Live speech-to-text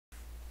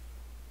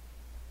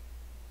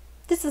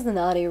This is an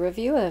audio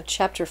review of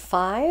Chapter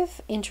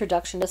 5,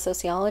 Introduction to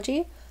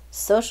Sociology,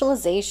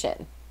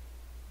 Socialization.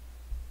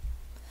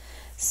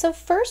 So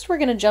first we're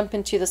going to jump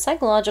into the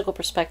psychological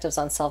perspectives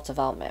on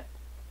self-development.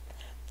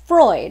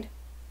 Freud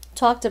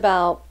talked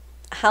about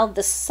how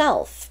the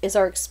self is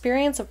our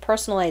experience of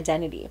personal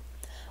identity,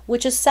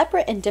 which is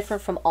separate and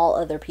different from all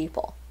other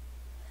people.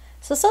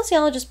 So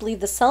sociologists believe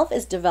the self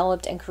is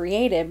developed and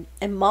created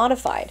and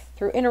modified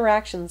through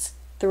interactions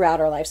throughout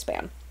our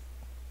lifespan.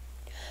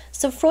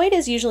 So Freud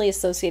is usually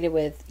associated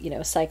with,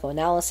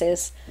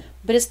 psychoanalysis,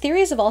 but his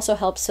theories have also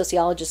helped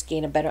sociologists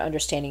gain a better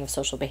understanding of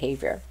social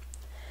behavior.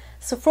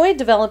 So Freud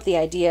developed the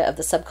idea of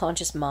the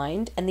subconscious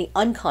mind and the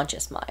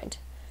unconscious mind,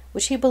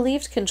 which he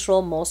believed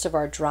control most of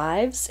our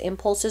drives,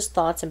 impulses,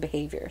 thoughts, and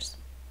behaviors.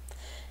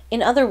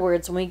 In other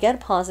words, when we get a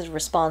positive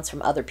response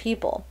from other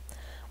people,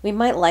 we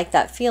might like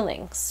that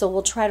feeling, so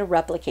we'll try to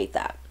replicate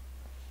that.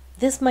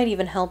 This might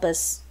even help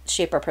us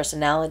shape our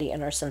personality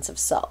and our sense of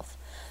self.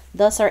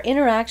 Thus, our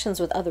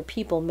interactions with other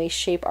people may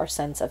shape our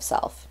sense of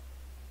self.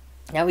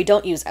 Now, we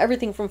don't use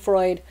everything from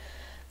Freud,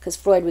 because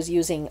Freud was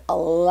using a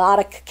lot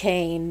of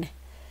cocaine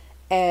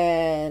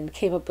and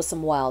came up with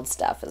some wild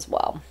stuff as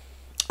well.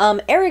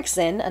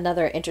 Erikson,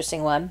 another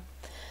interesting one,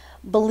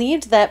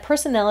 believed that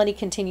personality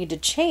continued to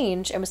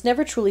change and was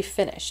never truly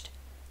finished.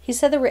 He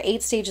said there were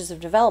 8 stages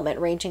of development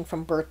ranging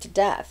from birth to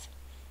death.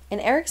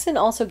 And Erikson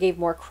also gave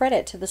more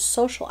credit to the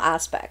social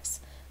aspects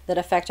that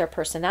affect our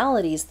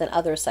personalities than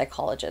other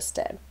psychologists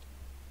did.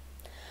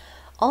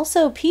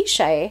 Also,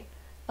 Piaget,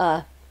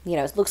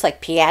 it looks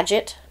like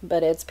Piaget,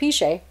 but it's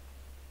Piaget,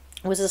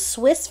 was a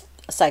Swiss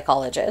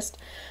psychologist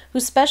who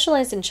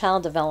specialized in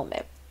child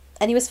development,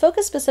 and he was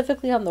focused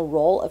specifically on the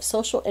role of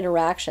social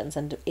interactions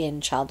in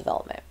child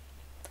development.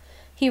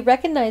 He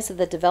recognized that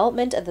the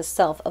development of the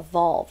self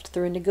evolved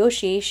through a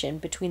negotiation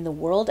between the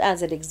world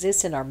as it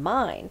exists in our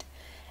mind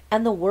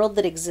and the world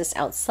that exists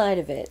outside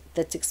of it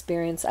that's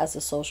experienced as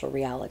a social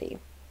reality.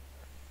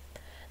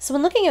 So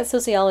when looking at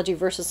sociology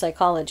versus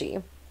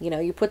psychology,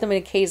 you put them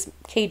in a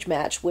cage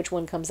match, which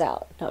one comes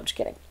out? No, I'm just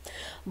kidding.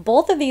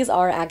 Both of these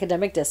are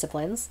academic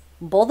disciplines.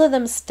 Both of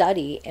them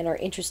study and are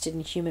interested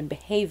in human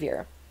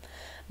behavior.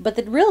 But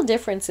the real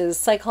difference is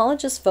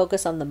psychologists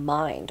focus on the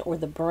mind or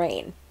the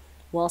brain,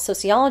 while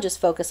sociologists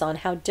focus on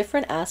how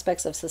different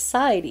aspects of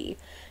society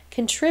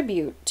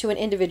contribute to an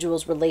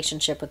individual's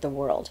relationship with the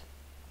world.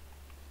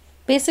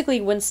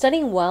 Basically, when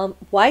studying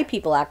why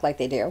people act like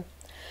they do,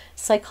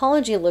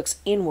 psychology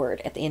looks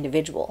inward at the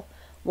individual,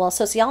 while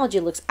sociology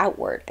looks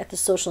outward at the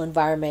social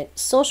environment,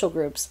 social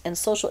groups, and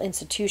social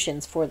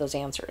institutions for those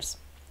answers.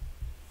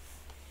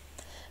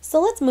 So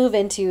let's move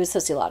into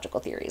sociological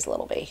theories a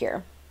little bit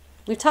here.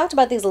 We've talked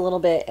about these a little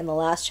bit in the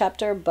last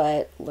chapter,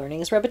 but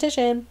learning is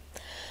repetition.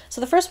 So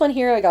the first one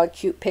here I got a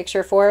cute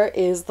picture for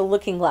is the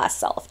looking glass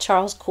self.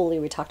 Charles Cooley,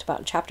 we talked about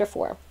in chapter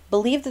 4,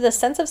 believed that the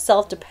sense of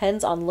self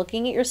depends on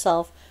looking at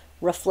yourself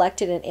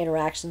reflected in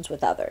interactions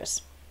with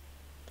others.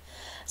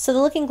 So the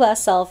looking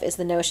glass self is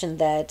the notion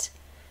that,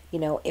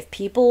 if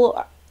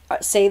people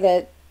say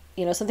that,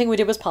 something we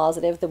did was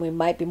positive, then we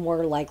might be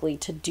more likely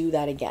to do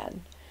that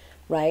again,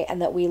 right?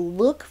 And that we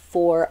look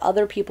for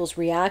other people's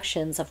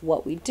reactions of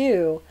what we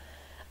do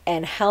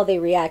and how they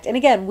react. And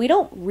again, we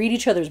don't read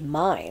each other's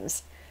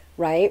minds,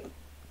 right?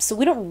 So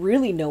we don't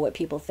really know what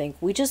people think.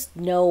 We just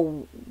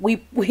know, we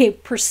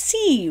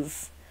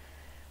perceive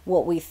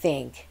what we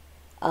think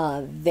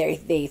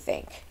they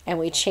think, and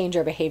we change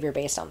our behavior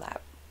based on that.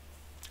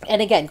 And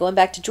again, going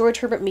back to George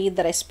Herbert Mead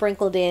that I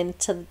sprinkled in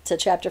to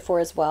chapter 4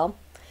 as well,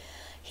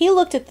 he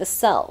looked at the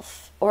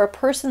self, or a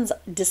person's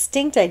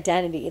distinct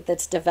identity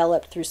that's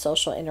developed through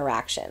social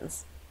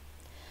interactions,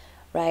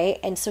 right?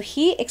 And so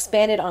he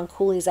expanded on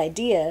Cooley's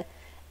idea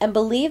and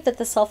believed that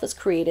the self is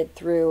created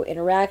through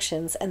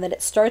interactions and that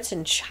it starts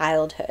in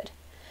childhood.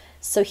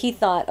 So he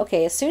thought,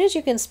 okay, as soon as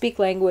you can speak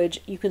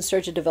language, you can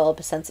start to develop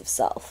a sense of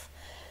self.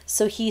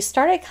 So he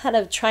started kind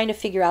of trying to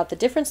figure out the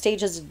different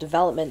stages of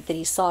development that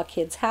he saw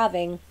kids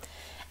having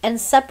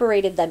and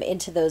separated them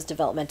into those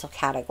developmental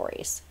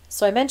categories.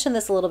 So I mentioned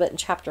this a little bit in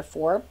chapter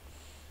 4.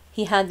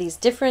 He had these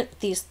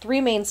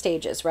 3 main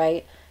stages,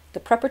 right? The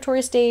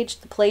preparatory stage,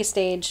 the play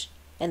stage,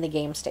 and the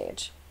game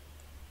stage.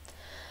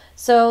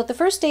 So the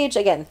first stage,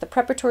 again, the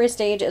preparatory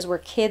stage is where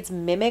kids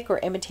mimic or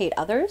imitate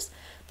others.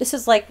 This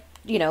is like,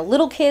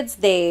 little kids,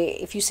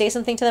 if you say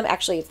something to them,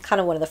 actually, it's kind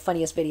of one of the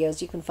funniest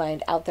videos you can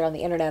find out there on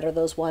the internet are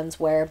those ones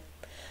where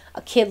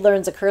a kid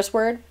learns a curse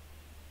word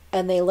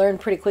and they learn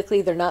pretty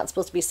quickly they're not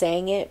supposed to be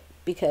saying it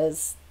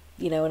because,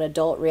 an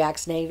adult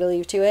reacts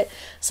negatively to it.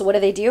 So what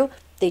do?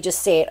 They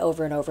just say it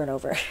over and over and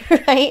over,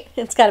 right?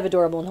 It's kind of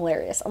adorable and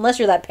hilarious. Unless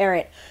you're that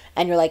parent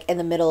and you're like in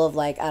the middle of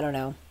I don't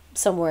know,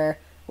 somewhere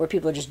where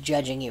people are just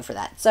judging you for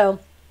that. So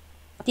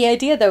the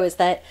idea though is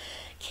that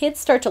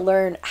kids start to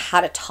learn how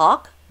to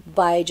talk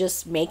by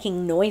just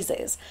making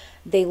noises.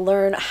 They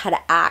learn how to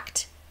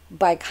act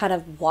by kind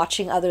of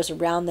watching others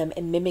around them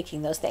and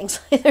mimicking those things.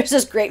 There's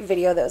this great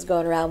video that was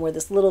going around where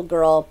this little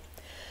girl,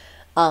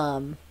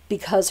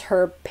 because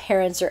her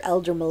parents are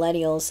elder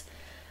millennials,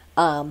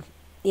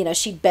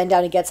 she'd bend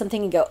down and get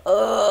something and go,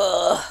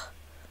 ugh,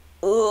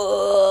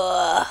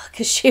 ugh,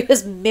 because she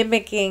was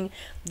mimicking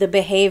the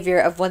behavior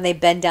of when they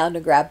bend down to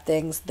grab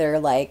things, they're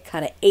like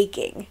kind of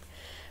aching,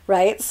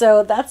 right?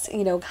 So that's,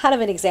 kind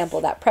of an example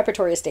of that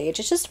preparatory stage.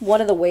 It's just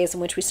one of the ways in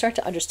which we start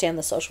to understand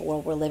the social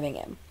world we're living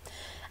in.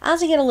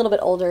 As you get a little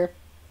bit older,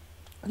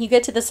 you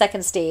get to the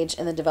second stage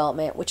in the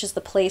development, which is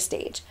the play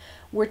stage,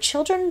 where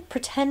children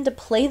pretend to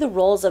play the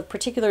roles of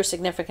particular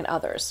significant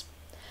others.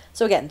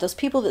 So again, those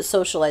people that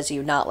socialize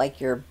you, not like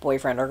your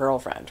boyfriend or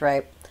girlfriend,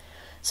 right?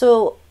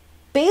 So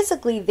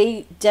basically,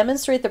 they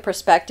demonstrate the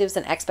perspectives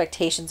and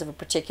expectations of a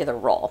particular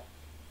role.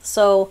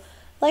 So,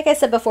 like I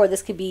said before,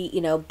 this could be,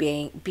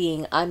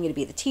 being I'm going to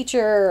be the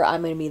teacher,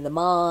 I'm going to be the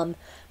mom,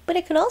 but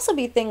it can also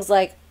be things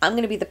like I'm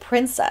going to be the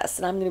princess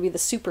and I'm going to be the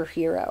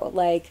superhero,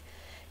 like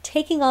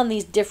taking on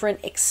these different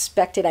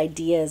expected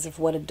ideas of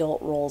what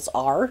adult roles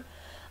are,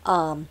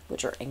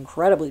 which are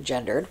incredibly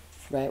gendered,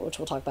 right, which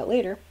we'll talk about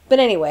later. But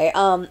anyway,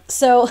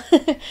 so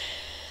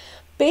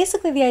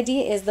basically the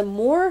idea is the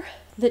more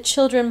that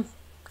children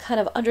kind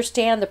of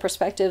understand the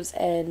perspectives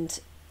and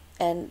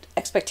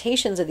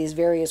expectations of these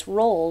various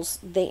roles,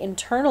 they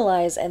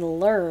internalize and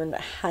learn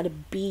how to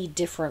be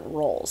different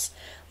roles.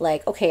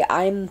 Like, okay,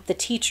 I'm the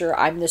teacher,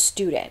 I'm the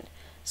student.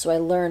 So I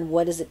learn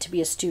what is it to be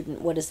a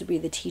student, what is it to be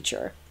the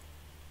teacher.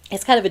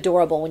 It's kind of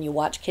adorable when you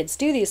watch kids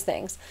do these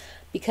things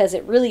because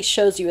it really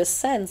shows you a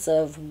sense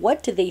of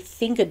what do they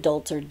think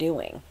adults are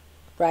doing,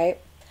 right?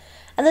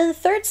 And then the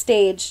third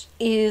stage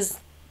is,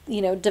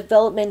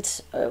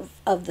 development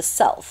of the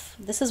self.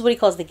 This is what he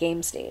calls the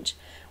game stage,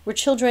 where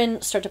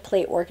children start to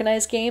play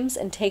organized games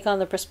and take on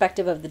the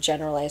perspective of the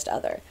generalized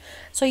other.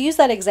 So I use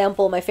that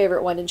example, my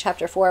favorite one in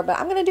chapter 4, but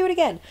I'm going to do it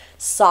again.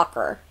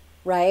 Soccer,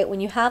 right? When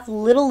you have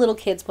little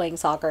kids playing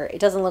soccer, it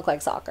doesn't look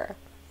like soccer.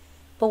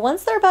 But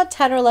once they're about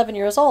 10 or 11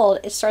 years old,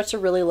 it starts to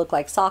really look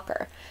like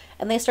soccer.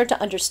 And they start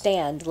to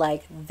understand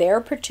like their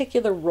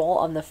particular role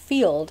on the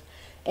field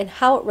and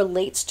how it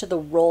relates to the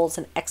roles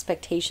and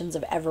expectations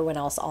of everyone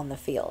else on the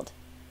field,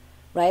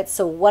 right?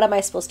 So what am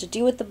I supposed to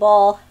do with the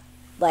ball?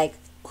 Like,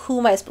 who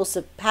am I supposed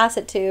to pass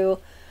it to?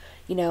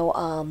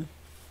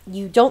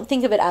 You don't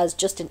think of it as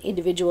just an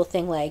individual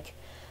thing like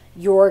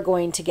you're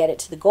going to get it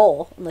to the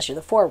goal, unless you're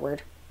the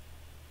forward.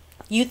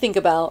 You think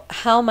about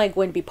how am I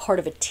going to be part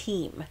of a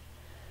team,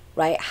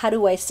 right? How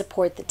do I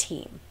support the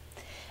team?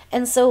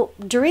 And so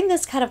during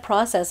this kind of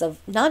process of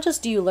not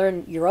just do you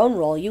learn your own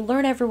role, you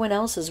learn everyone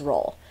else's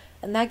role.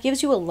 And that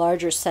gives you a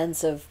larger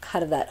sense of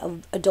kind of that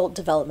adult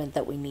development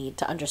that we need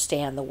to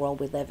understand the world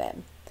we live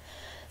in.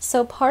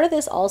 So part of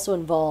this also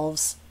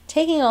involves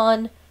taking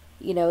on,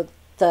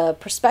 the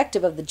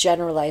perspective of the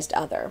generalized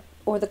other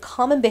or the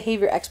common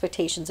behavior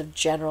expectations of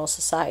general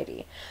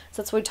society.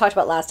 So that's what we talked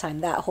about last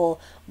time, that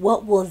whole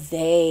what will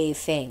they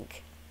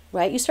think,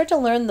 right? You start to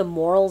learn the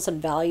morals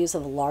and values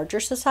of a larger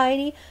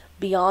society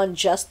beyond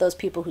just those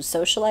people who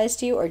socialize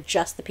to you or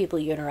just the people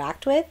you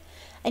interact with.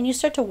 And you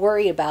start to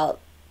worry about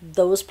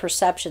those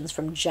perceptions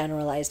from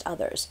generalized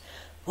others.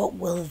 What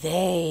will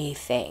they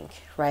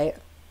think, right?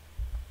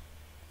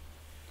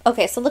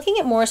 Okay, so looking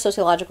at more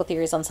sociological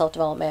theories on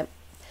self-development,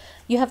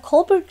 you have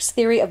Kohlberg's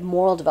theory of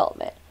moral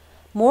development.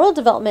 Moral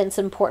development is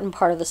an important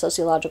part of the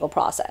sociological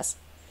process,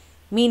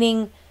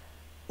 meaning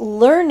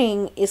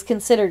learning is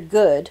considered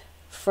good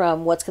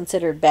from what's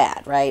considered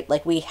bad, right?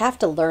 Like we have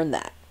to learn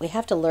that. We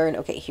have to learn,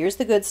 okay, here's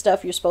the good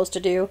stuff you're supposed to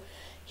do.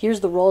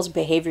 Here's the roles and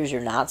behaviors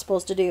you're not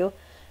supposed to do.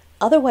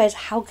 Otherwise,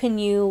 how can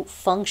you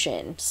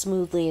function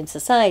smoothly in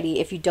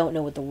society if you don't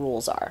know what the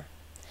rules are?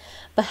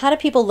 But how do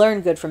people learn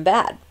good from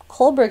bad?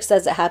 Kohlberg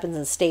says it happens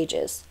in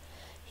stages.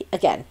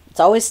 Again, it's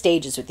always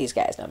stages with these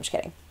guys. No, I'm just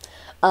kidding.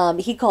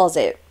 He calls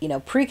it,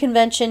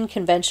 pre-convention,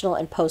 conventional,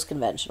 and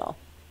post-conventional.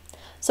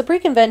 So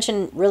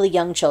pre-convention, really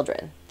young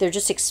children. They're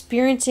just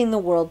experiencing the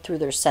world through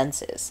their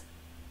senses.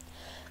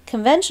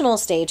 Conventional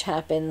stage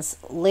happens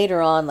later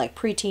on, like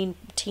preteen,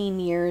 teen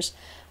years,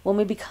 when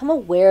we become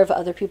aware of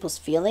other people's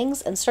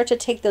feelings and start to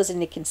take those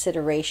into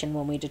consideration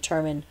when we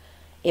determine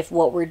if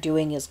what we're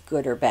doing is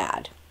good or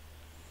bad.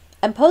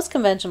 And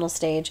post-conventional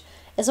stage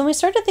is when we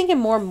start to think in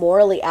more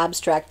morally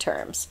abstract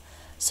terms.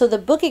 So the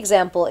book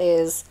example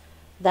is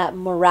that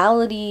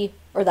morally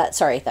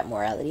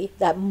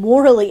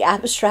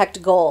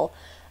abstract goal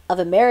of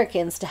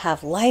Americans to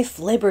have life,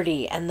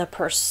 liberty, and the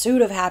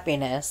pursuit of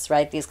happiness,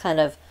 right? These kind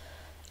of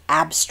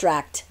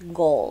abstract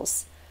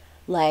goals.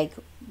 Like,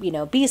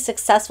 be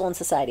successful in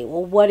society.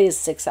 Well, what is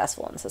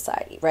successful in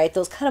society, right?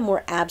 Those kind of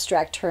more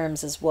abstract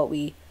terms is what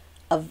we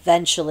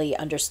eventually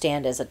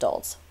understand as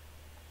adults.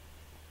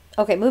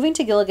 Okay, moving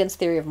to Gilligan's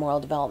theory of moral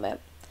development.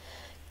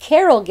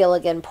 Carol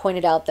Gilligan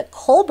pointed out that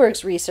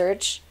Kohlberg's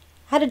research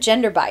had a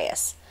gender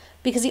bias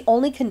because he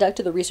only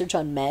conducted the research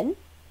on men.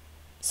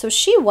 So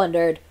she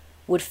wondered,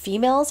 would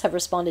females have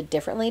responded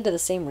differently to the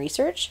same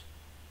research?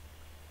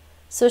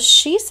 So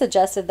she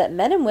suggested that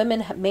men and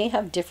women may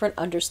have different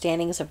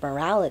understandings of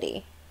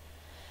morality.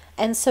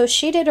 And so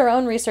she did her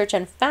own research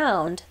and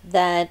found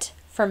that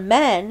for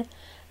men,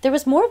 there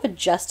was more of a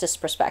justice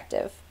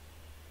perspective,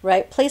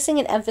 right? Placing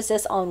an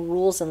emphasis on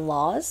rules and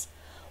laws,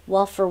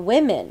 while for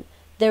women,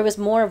 there was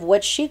more of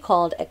what she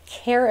called a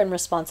care and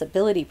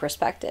responsibility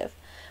perspective,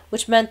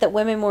 which meant that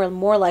women were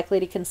more likely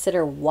to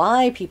consider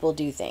why people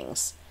do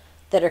things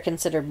that are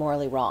considered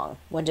morally wrong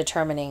when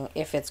determining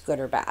if it's good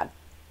or bad.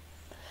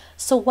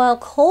 So while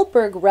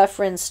Kohlberg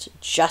referenced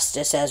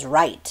justice as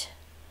right,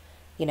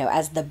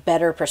 as the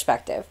better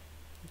perspective,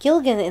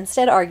 Gilligan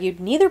instead argued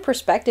neither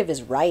perspective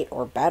is right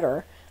or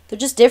better, they're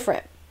just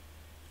different.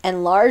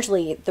 And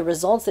largely, the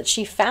results that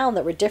she found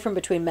that were different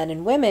between men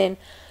and women,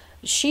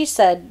 she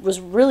said, was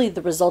really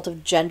the result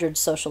of gendered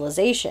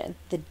socialization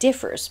that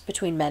differs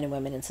between men and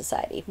women in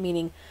society,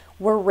 meaning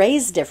we're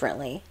raised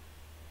differently.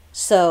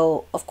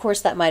 So, of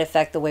course, that might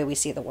affect the way we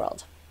see the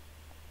world.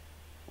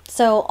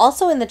 So,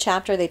 also in the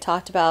chapter, they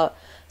talked about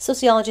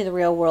sociology in the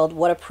real world,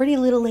 what a pretty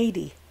little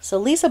lady. So,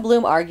 Lisa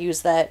Bloom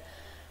argues that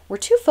we're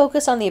too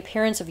focused on the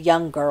appearance of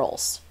young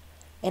girls.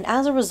 And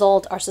as a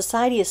result, our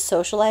society is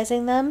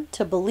socializing them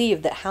to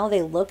believe that how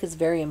they look is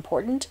very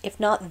important, if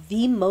not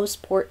the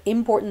most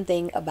important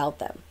thing about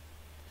them.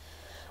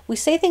 We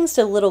say things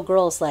to little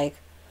girls like,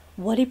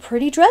 "What a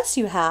pretty dress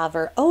you have,"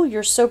 or "Oh,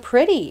 you're so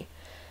pretty."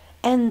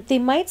 And they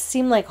might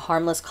seem like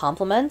harmless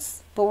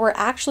compliments, but we're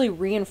actually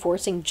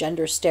reinforcing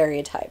gender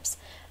stereotypes.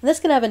 And this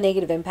can have a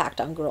negative impact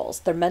on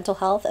girls, their mental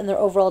health, and their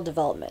overall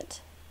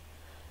development.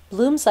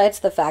 Bloom cites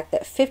the fact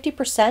that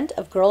 50%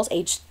 of girls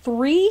aged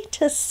 3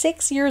 to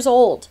 6 years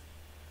old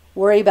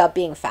worry about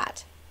being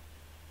fat.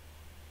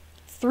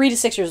 3 to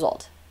 6 years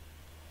old.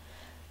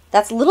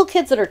 That's little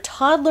kids that are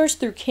toddlers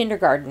through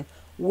kindergarten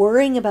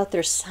worrying about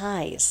their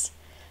size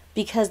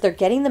because they're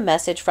getting the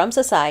message from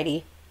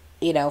society,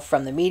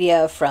 from the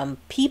media, from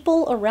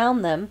people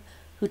around them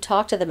who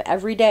talk to them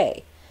every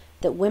day,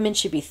 that women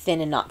should be thin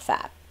and not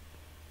fat.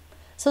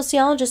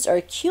 Sociologists are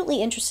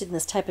acutely interested in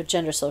this type of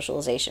gender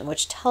socialization,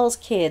 which tells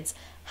kids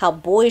how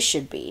boys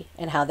should be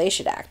and how they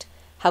should act,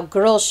 how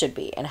girls should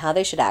be and how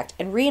they should act,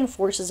 and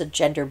reinforces a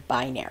gender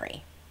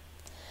binary.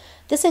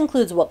 This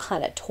includes what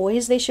kind of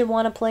toys they should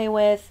want to play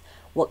with,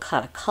 what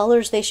kind of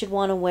colors they should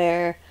want to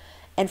wear,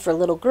 and for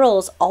little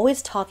girls,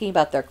 always talking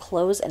about their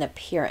clothes and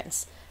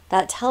appearance.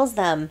 That tells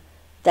them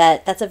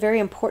that that's a very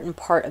important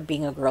part of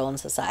being a girl in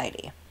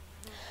society.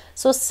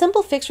 So a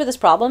simple fix for this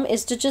problem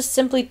is to just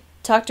simply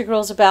talk to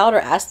girls about or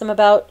ask them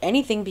about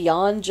anything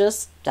beyond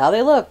just how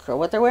they look or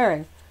what they're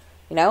wearing.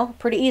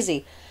 Pretty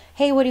easy.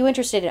 Hey, what are you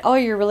interested in? Oh,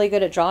 you're really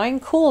good at drawing?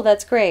 Cool,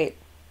 that's great.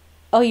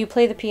 Oh, you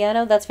play the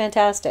piano? That's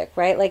fantastic,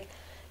 right? Like,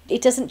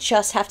 it doesn't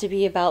just have to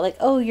be about like,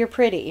 oh, you're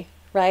pretty,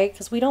 right?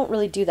 Because we don't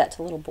really do that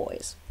to little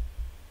boys.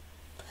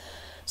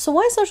 So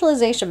why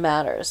socialization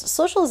matters?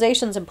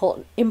 Socialization is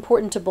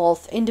important to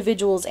both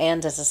individuals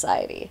and to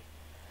society.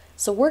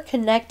 So we're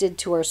connected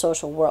to our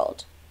social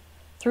world.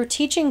 Through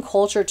teaching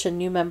culture to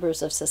new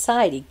members of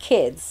society,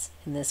 kids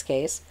in this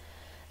case,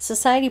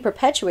 society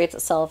perpetuates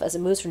itself as it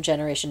moves from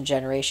generation to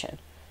generation.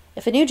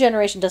 If a new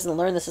generation doesn't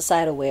learn the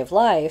societal way of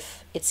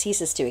life, it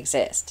ceases to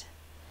exist.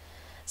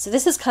 So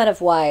this is kind of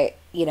why,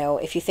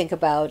 if you think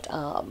about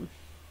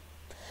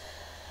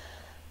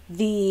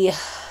the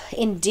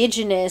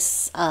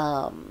indigenous,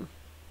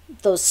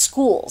 those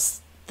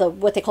schools,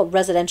 what they call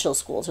residential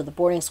schools or the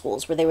boarding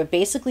schools, where they would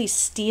basically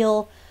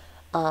steal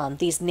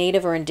these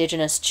native or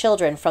indigenous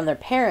children from their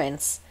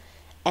parents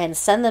and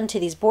send them to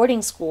these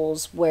boarding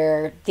schools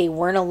where they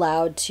weren't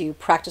allowed to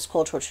practice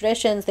cultural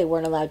traditions, they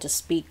weren't allowed to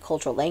speak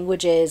cultural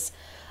languages.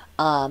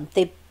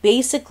 They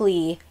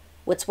basically,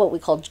 what we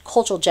call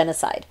cultural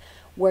genocide,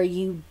 where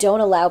you don't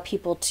allow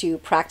people to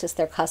practice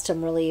their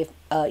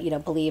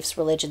beliefs,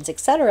 religions,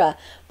 etc.,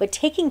 but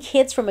taking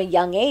kids from a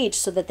young age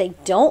so that they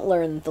don't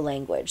learn the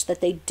language, that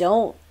they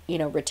don't,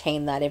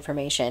 retain that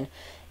information,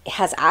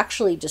 has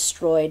actually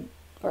destroyed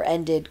or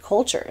ended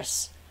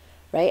cultures,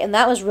 right? And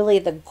that was really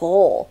the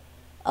goal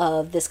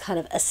of this kind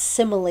of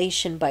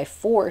assimilation by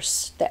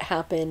force that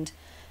happened,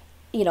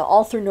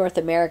 all through North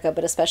America,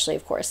 but especially,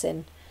 of course,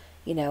 in,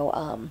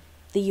 the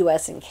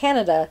U.S. and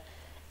Canada,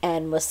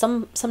 and was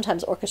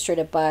sometimes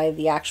orchestrated by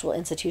the actual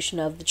institution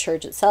of the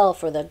church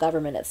itself or the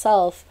government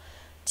itself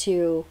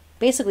to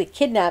basically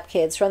kidnap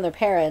kids from their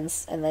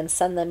parents and then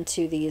send them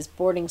to these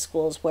boarding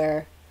schools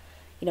where,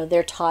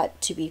 they're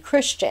taught to be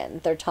Christian,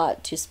 they're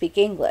taught to speak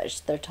English,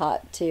 they're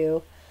taught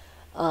to,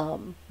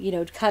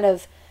 kind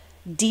of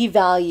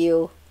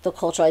devalue the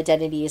cultural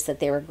identities that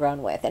they were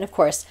grown with. And of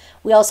course,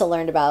 we also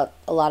learned about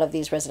a lot of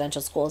these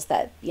residential schools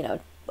that,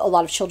 a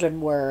lot of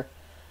children were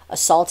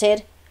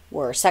assaulted,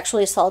 were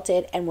sexually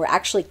assaulted, and were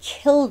actually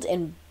killed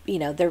in,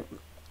 they're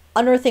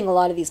unearthing a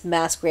lot of these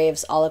mass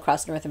graves all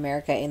across North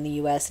America, in the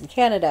US and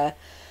Canada,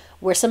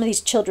 where some of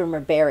these children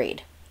were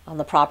buried on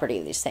the property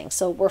of these things.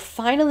 So we're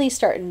finally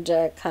starting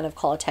to kind of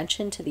call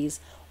attention to these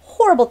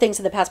horrible things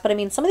in the past. But I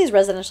mean, some of these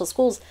residential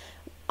schools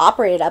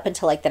operated up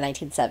until like the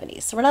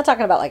 1970s. So we're not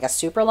talking about like a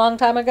super long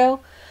time ago.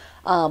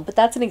 But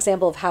that's an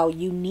example of how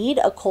you need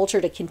a culture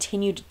to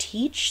continue to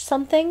teach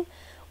something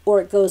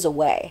or it goes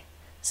away.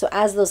 So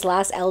as those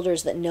last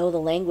elders that know the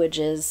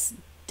languages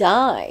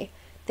die,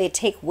 they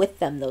take with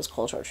them those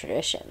cultural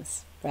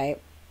traditions, right?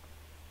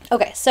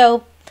 Okay,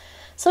 so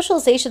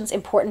Socialization is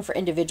important for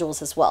individuals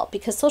as well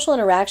because social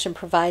interaction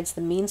provides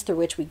the means through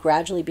which we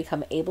gradually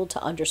become able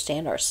to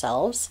understand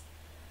ourselves.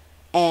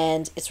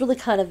 And it's really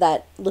kind of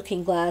that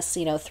looking glass,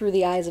 through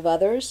the eyes of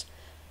others.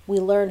 We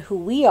learn who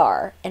we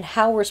are and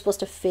how we're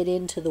supposed to fit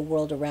into the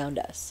world around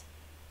us.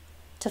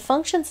 To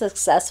function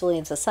successfully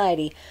in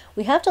society,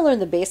 we have to learn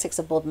the basics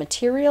of both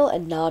material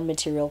and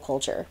non-material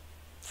culture.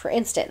 For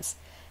instance,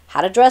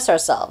 how to dress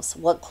ourselves,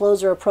 what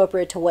clothes are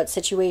appropriate to what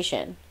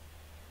situation,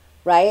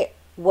 right?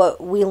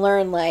 What we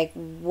learn, like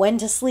when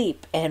to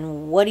sleep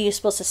and what are you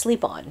supposed to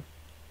sleep on.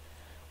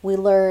 We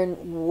learn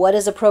what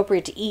is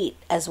appropriate to eat,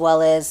 as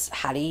well as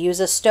how to use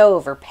a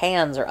stove or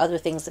pans or other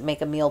things that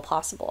make a meal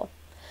possible.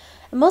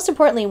 And most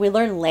importantly, we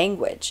learn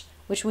language,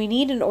 which we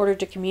need in order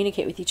to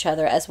communicate with each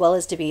other, as well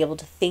as to be able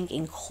to think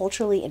in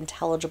culturally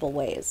intelligible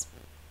ways.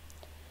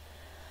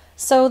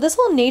 So this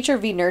whole nature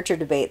v. nurture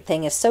debate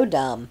thing is so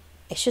dumb.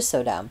 It's just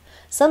so dumb.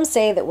 Some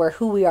say that we're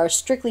who we are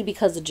strictly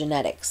because of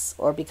genetics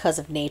or because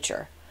of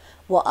nature,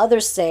 while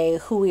others say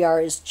who we are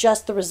is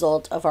just the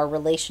result of our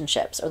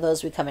relationships or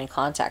those we come in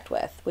contact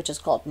with, which is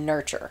called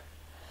nurture.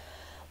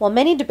 While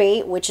many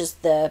debate which is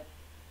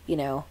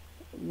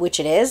which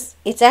it is,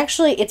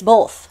 it's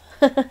both,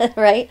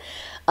 right?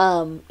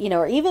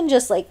 Or even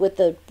just like with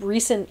the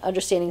recent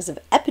understandings of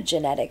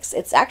epigenetics,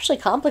 it's actually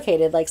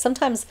complicated. Like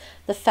sometimes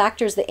the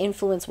factors that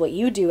influence what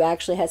you do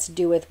actually has to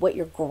do with what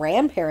your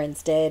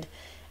grandparents did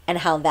and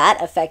how that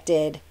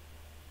affected,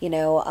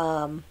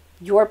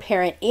 your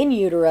parent in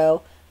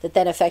utero that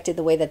then affected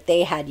the way that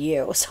they had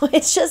you. So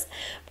it's just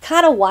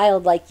kind of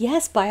wild. Like,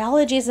 yes,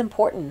 biology is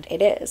important.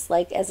 It is.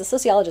 Like, as a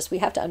sociologist, we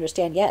have to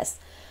understand, yes,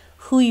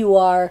 who you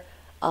are,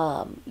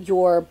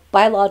 your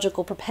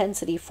biological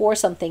propensity for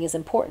something is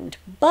important,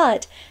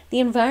 but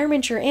the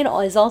environment you're in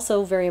is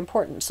also very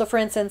important. So for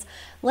instance,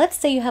 let's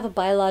say you have a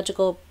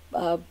biological,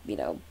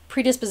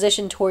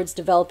 predisposition towards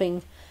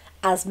developing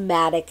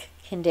asthmatic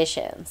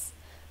conditions.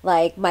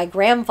 Like my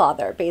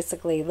grandfather,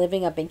 basically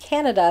living up in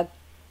Canada,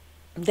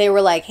 they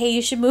were like, hey,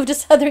 you should move to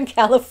Southern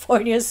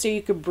California so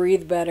you can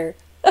breathe better.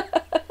 Isn't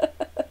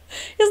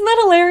that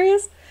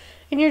hilarious?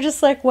 And you're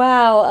just like,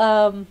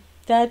 wow,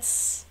 that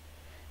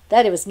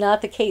it was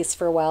not the case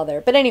for a while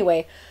there. But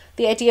anyway,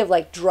 the idea of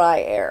like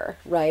dry air,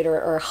 right?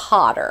 Or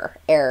hotter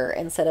air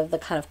instead of the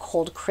kind of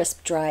cold,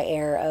 crisp, dry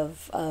air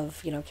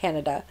of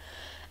Canada.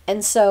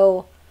 And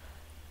so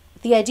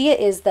the idea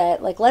is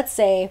that, like, let's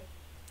say,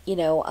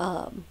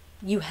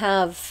 you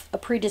have a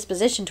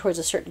predisposition towards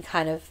a certain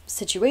kind of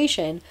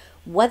situation,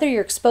 whether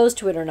you're exposed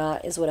to it or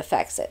not is what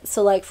affects it.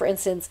 So like, for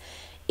instance,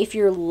 if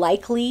you're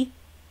likely,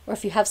 or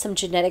if you have some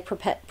genetic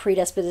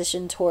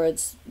predisposition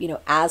towards,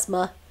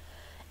 asthma,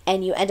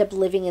 and you end up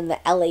living in the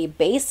LA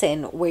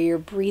basin where you're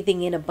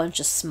breathing in a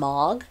bunch of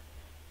smog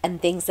and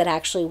things that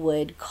actually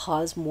would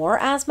cause more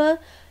asthma,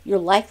 your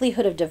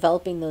likelihood of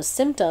developing those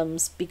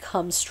symptoms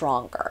becomes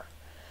stronger,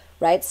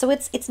 right? So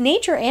it's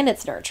nature and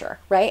it's nurture,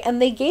 right?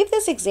 And they gave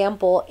this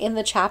example in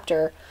the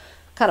chapter,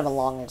 kind of a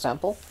long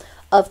example,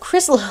 of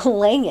Chris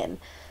Langan,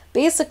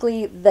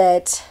 basically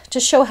that to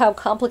show how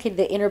complicated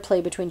the interplay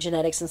between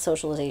genetics and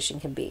socialization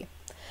can be.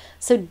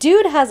 So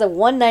dude has a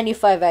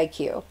 195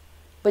 IQ.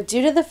 But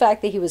due to the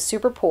fact that he was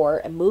super poor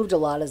and moved a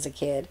lot as a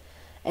kid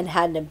and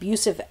had an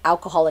abusive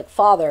alcoholic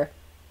father,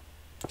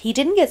 he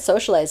didn't get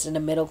socialized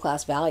into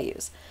middle-class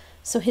values.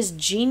 So his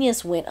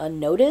genius went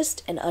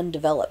unnoticed and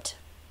undeveloped.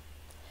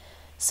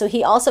 So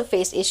he also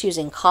faced issues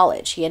in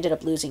college. He ended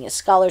up losing his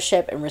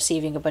scholarship and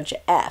receiving a bunch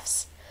of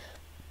Fs.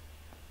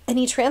 And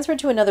he transferred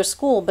to another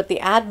school, but the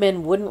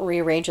admin wouldn't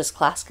rearrange his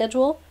class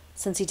schedule.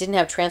 Since he didn't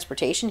have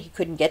transportation, he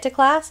couldn't get to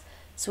class,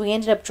 so he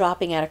ended up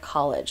dropping out of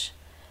college.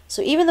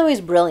 So even though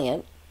he's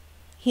brilliant,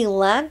 he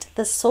lacked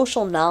the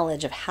social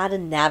knowledge of how to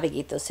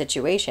navigate those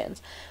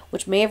situations,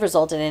 which may have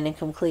resulted in him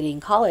completing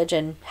college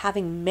and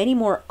having many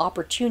more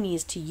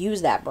opportunities to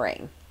use that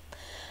brain.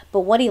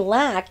 But what he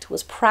lacked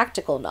was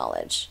practical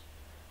knowledge,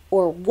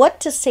 or what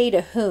to say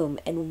to whom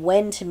and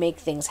when to make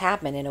things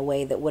happen in a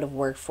way that would have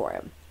worked for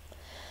him.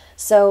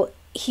 So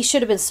he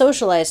should have been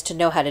socialized to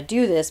know how to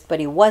do this, but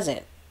he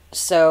wasn't.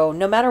 So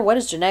no matter what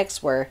his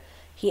genetics were,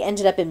 he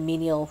ended up in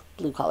menial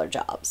blue-collar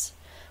jobs.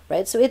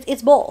 Right? So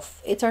it's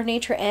both. It's our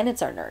nature and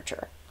it's our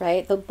nurture,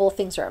 right? Both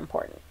things are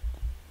important.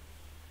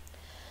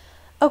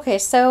 Okay,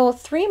 so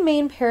 3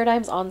 main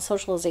paradigms on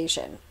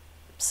socialization.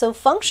 So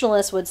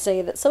functionalists would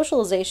say that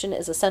socialization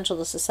is essential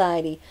to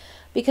society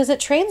because it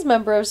trains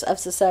members of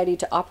society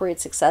to operate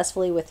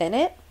successfully within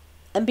it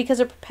and because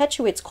it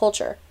perpetuates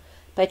culture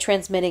by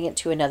transmitting it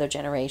to another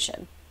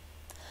generation.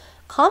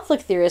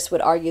 Conflict theorists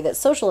would argue that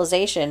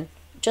socialization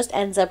just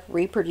ends up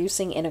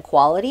reproducing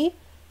inequality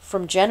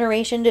from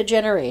generation to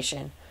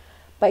generation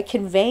by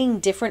conveying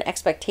different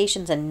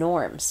expectations and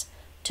norms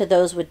to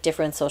those with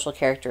different social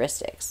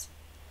characteristics.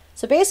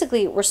 So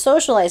basically, we're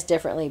socialized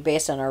differently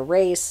based on our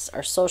race,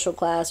 our social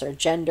class, our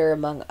gender,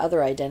 among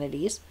other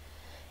identities,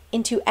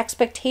 into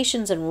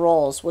expectations and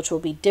roles which will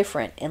be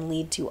different and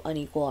lead to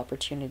unequal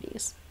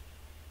opportunities.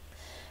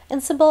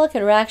 And symbolic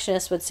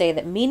interactionists would say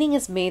that meaning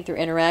is made through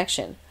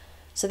interaction,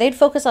 so they'd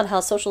focus on how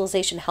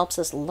socialization helps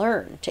us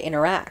learn to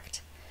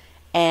interact.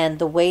 and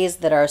the ways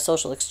that our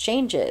social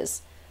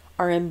exchanges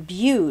are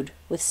imbued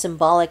with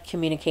symbolic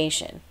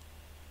communication.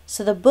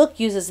 So the book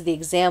uses the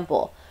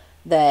example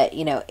that,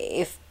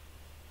 if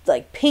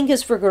like pink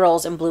is for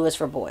girls and blue is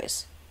for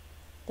boys,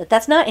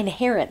 that's not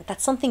inherent.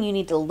 That's something you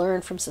need to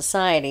learn from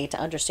society to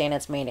understand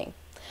its meaning.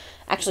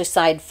 Actually,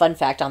 side fun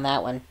fact on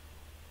that one.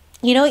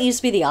 It used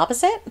to be the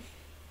opposite?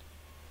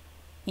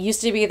 It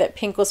used to be that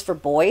pink was for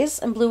boys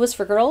and blue was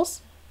for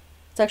girls.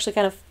 It's actually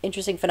kind of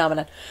interesting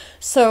phenomenon.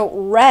 So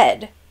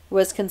red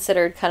was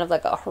considered kind of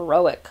like a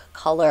heroic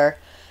color.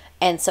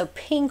 And so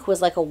pink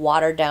was like a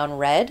watered down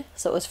red.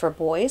 So it was for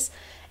boys.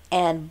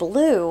 And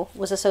blue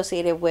was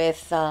associated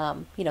with,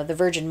 the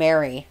Virgin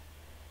Mary,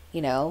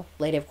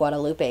 Lady of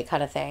Guadalupe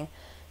kind of thing.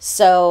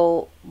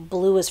 So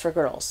blue is for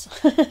girls.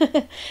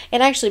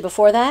 And actually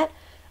before that,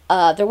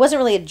 there wasn't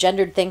really a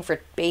gendered thing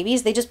for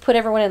babies. They just put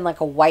everyone in like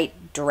a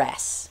white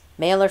dress,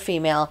 male or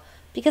female.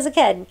 Because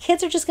again,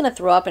 kids are just going to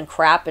throw up and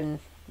crap and,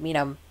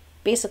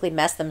 basically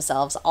mess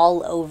themselves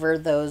all over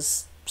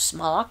those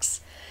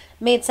smocks.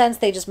 Made sense.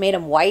 They just made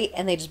them white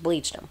and they just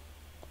bleached them.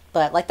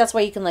 But like, that's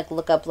why you can like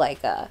look up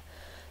like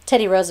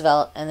Teddy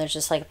Roosevelt and there's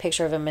just like a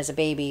picture of him as a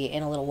baby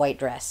in a little white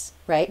dress,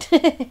 right?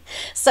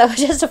 So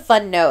just a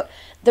fun note.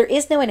 There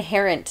is no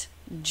inherent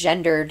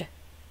gendered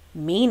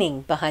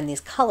meaning behind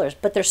these colors,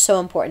 but they're so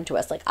important to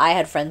us. Like I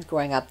had friends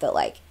growing up that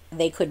like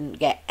they couldn't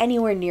get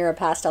anywhere near a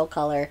pastel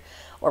color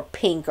or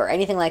pink or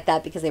anything like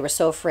that because they were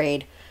so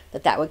afraid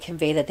that that would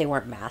convey that they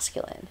weren't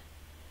masculine,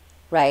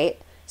 right?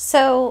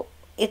 So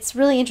it's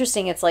really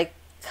interesting. It's like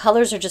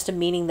colors are just a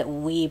meaning that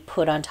we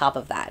put on top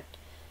of that.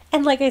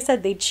 And like I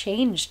said, they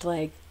changed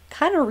like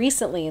kind of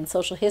recently in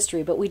social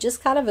history, but we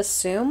just kind of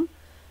assume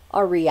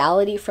our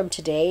reality from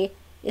today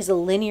is a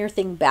linear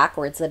thing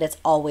backwards, that it's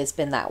always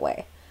been that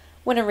way.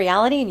 When in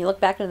reality, and you look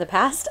back into the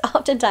past,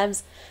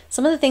 oftentimes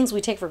some of the things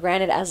we take for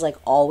granted as like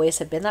always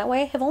have been that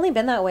way have only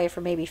been that way for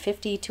maybe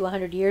 50 to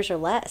 100 years or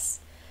less.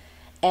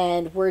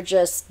 And we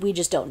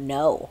just don't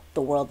know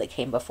the world that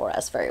came before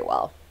us very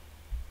well.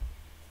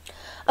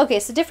 Okay,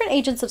 so different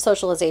agents of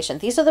socialization.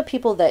 These are the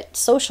people that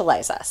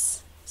socialize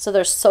us. So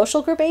there's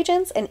social group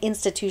agents and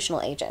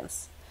institutional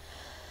agents.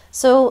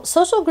 So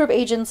social group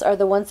agents are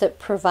the ones that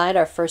provide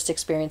our first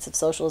experience of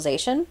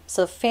socialization.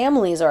 So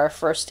families are our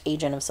first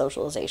agent of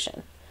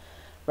socialization,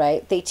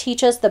 right? They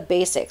teach us the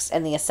basics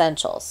and the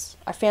essentials.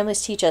 Our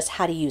families teach us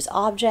how to use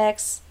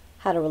objects,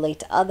 how to relate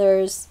to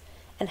others,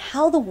 and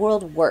how the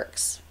world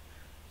works.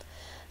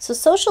 So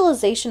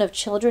socialization of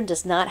children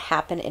does not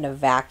happen in a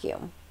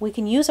vacuum. We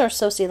can use our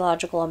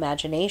sociological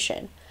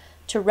imagination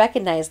to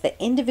recognize that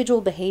individual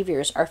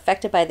behaviors are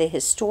affected by the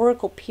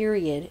historical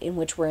period in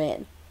which we're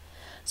in.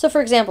 So for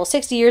example,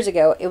 60 years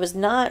ago, it was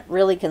not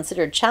really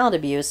considered child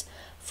abuse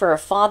for a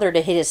father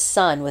to hit his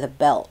son with a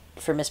belt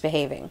for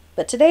misbehaving.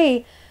 But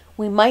today,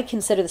 we might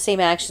consider the same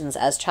actions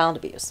as child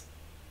abuse.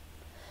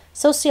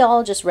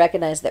 Sociologists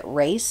recognize that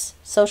race,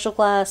 social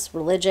class,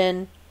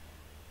 religion,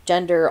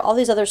 gender, all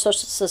these other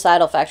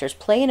societal factors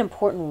play an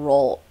important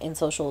role in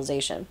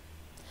socialization.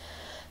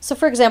 So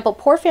for example,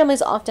 poor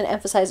families often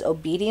emphasize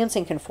obedience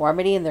and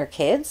conformity in their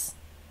kids,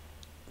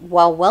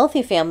 while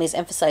wealthy families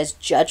emphasize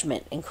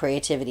judgment and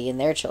creativity in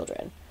their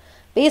children.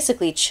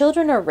 Basically,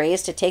 children are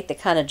raised to take the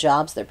kind of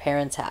jobs their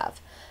parents have.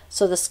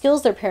 So the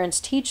skills their parents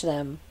teach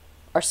them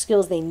are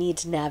skills they need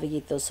to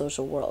navigate those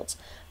social worlds.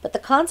 But the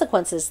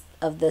consequences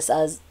of this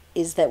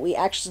is that we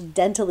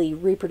accidentally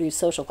reproduce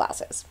social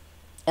classes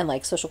and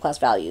like social class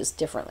values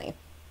differently.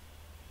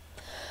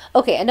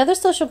 Okay, another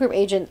social group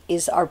agent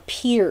is our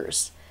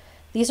peers.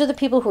 These are the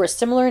people who are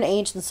similar in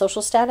age and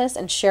social status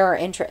and share our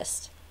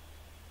interests.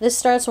 This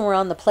starts when we're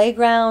on the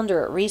playground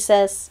or at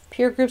recess.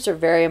 Peer groups are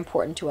very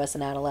important to us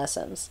in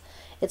adolescence.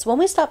 It's when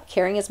we stop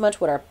caring as much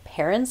what our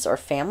parents or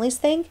families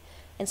think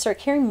and start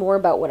caring more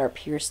about what our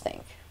peers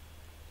think.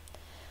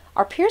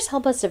 Our peers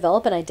help us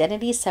develop an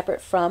identity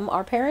separate from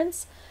our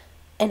parents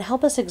and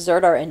help us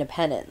exert our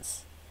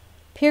independence.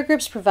 Peer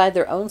groups provide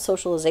their own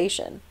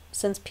socialization,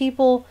 since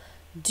people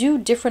do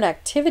different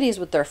activities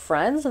with their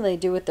friends than they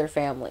do with their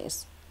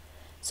families.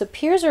 So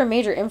peers are a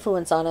major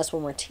influence on us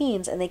when we're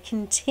teens, and they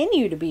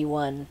continue to be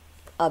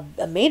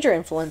a major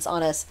influence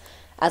on us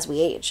as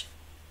we age.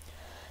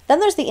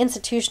 Then there's the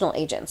institutional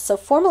agents. So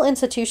formal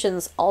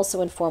institutions also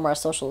inform our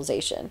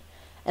socialization,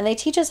 and they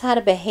teach us how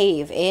to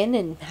behave in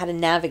and how to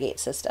navigate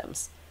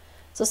systems.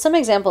 So some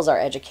examples are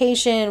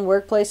education,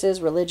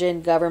 workplaces,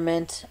 religion,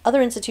 government.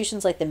 Other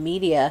institutions like the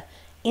media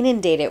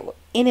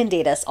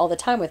inundate us all the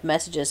time with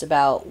messages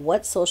about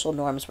what social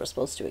norms we're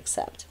supposed to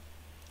accept.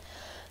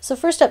 So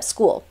first up,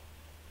 school.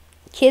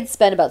 Kids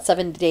spend about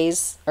 7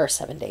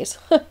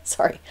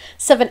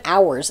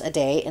 hours a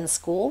day in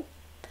school.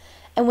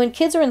 And when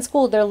kids are in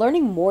school, they're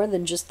learning more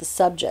than just the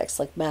subjects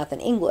like math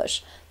and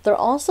English. They're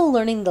also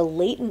learning the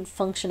latent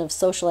function of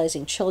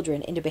socializing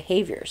children into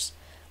behaviors,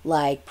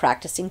 like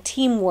practicing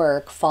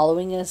teamwork,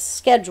 following a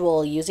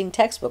schedule, using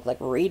textbook, like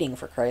reading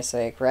for Christ's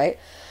sake, right?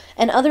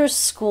 And other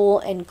school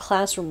and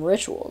classroom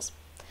rituals.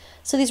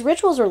 So these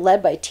rituals are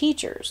led by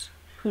teachers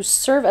who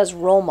serve as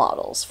role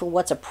models for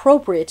what's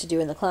appropriate to do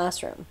in the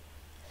classroom.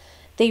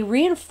 they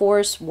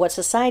reinforce what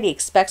society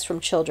expects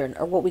from children,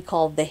 or what we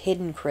call the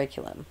hidden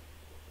curriculum.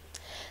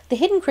 The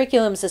hidden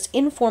curriculum is this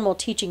informal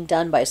teaching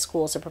done by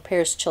schools that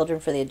prepares children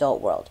for the adult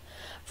world.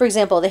 For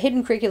example, the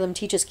hidden curriculum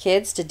teaches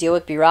kids to deal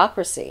with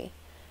bureaucracy,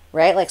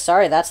 right? Like,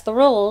 sorry, that's the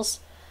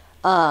rules.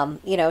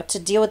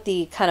 To deal with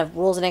the kind of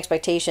rules and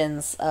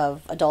expectations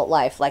of adult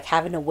life, like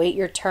having to wait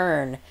your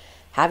turn,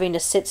 having to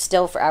sit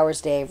still for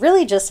hours a day,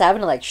 really just having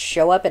to like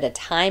show up at a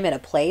time and a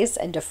place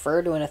and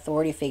defer to an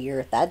authority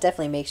figure. That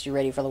definitely makes you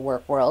ready for the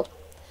work world.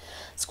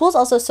 Schools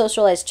also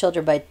socialize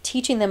children by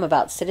teaching them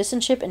about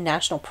citizenship and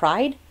national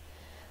pride,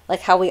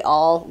 like how we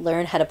all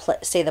learn how to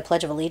say the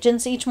Pledge of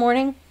Allegiance each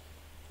morning,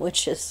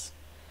 which is,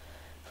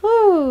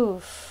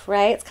 whew,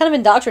 right? It's kind of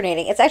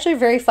indoctrinating. It's actually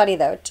very funny,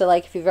 though, to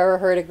like, if you've ever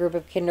heard a group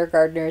of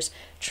kindergartners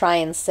try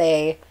and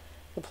say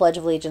the Pledge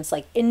of Allegiance,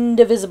 like,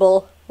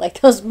 indivisible,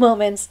 like those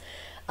moments,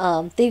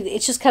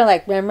 it's just kind of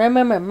like,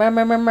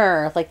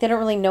 like they don't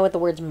really know what the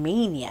words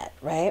mean yet,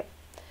 right?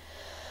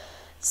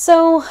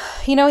 So,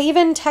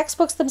 even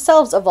textbooks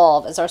themselves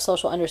evolve as our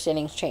social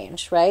understandings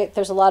change, right?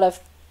 There's a lot of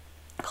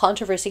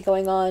controversy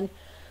going on.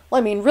 Well,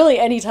 I mean, really,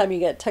 anytime you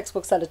get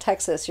textbooks out of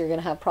Texas, you're going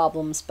to have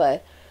problems,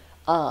 but,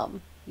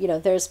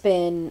 there's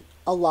been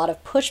a lot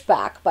of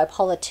pushback by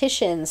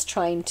politicians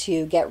trying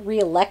to get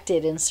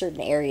reelected in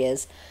certain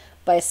areas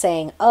by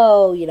saying,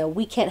 oh,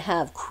 we can't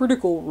have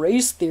critical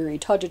race theory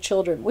taught to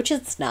children, which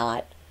it's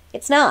not.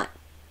 It's not.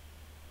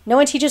 No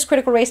one teaches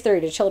critical race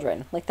theory to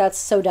children. Like, that's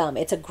so dumb.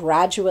 It's a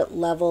graduate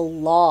level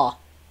law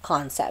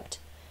concept.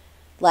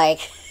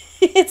 Like,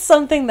 it's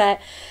something that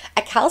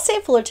at Cal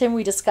State Fullerton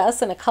we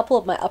discuss in a couple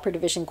of my upper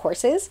division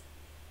courses,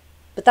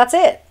 but that's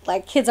it.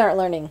 Like, kids aren't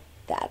learning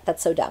that.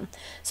 That's so dumb.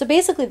 So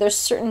basically, there's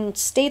certain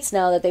states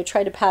now that they've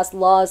tried to pass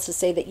laws to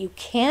say that you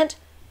can't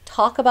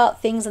talk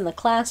about things in the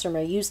classroom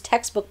or use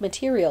textbook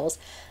materials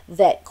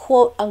that,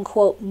 quote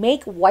unquote,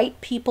 make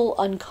white people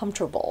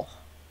uncomfortable.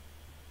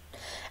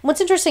 And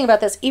what's interesting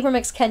about this, Ibram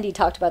X. Kendi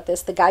talked about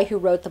this, the guy who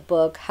wrote the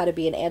book, How to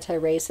Be an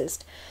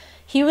Anti-Racist.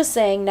 He was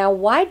saying, now,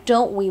 why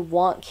don't we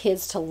want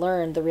kids to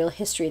learn the real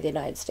history of the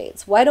United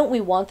States? Why don't we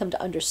want them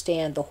to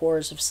understand the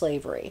horrors of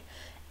slavery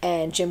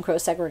and Jim Crow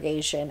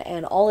segregation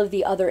and all of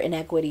the other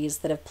inequities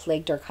that have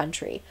plagued our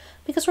country?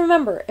 Because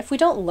remember, if we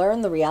don't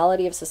learn the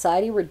reality of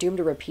society, we're doomed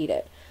to repeat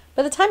it.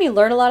 By the time you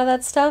learn a lot of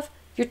that stuff,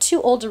 you're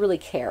too old to really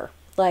care.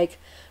 Like,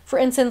 for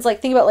instance, like,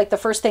 think about, like, the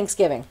first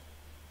Thanksgiving.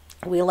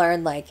 We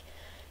learned, like,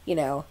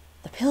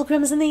 the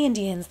Pilgrims and the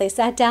Indians, they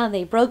sat down,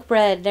 they broke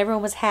bread, and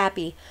everyone was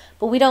happy.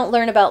 But we don't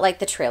learn about, like,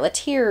 the Trail of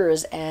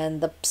Tears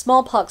and the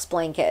smallpox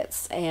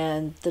blankets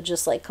and the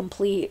just, like,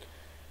 complete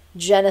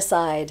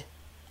genocide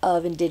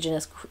of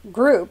indigenous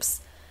groups.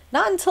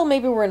 Not until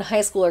maybe we're in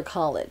high school or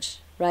college,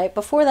 right?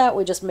 Before that,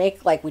 we just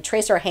make, like, we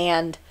trace our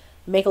hand,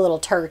 make a little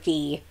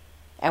turkey,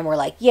 and we're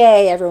like,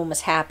 yay, everyone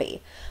was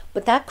happy.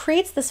 But that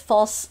creates this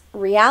false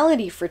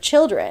reality for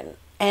children.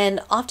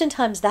 And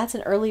oftentimes that's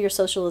an earlier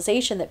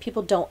socialization that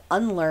people don't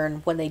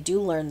unlearn when they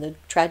do learn the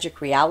tragic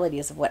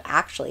realities of what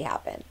actually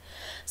happened.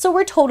 So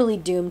we're totally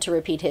doomed to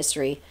repeat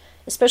history,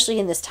 especially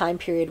in this time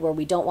period where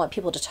we don't want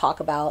people to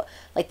talk about,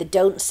 like, the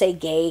don't say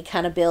gay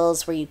kind of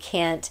bills where you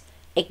can't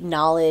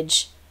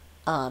acknowledge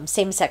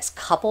same-sex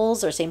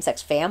couples or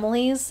same-sex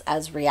families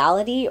as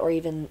reality, or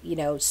even,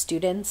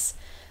 students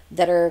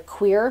that are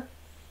queer.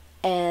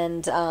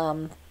 And,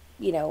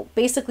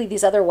 basically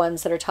these other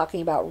ones that are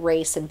talking about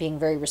race and being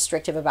very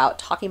restrictive about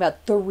talking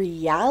about the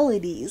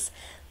realities,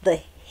 the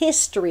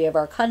history of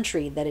our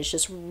country that is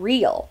just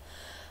real.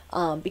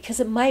 Because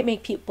it might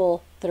make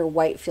people that are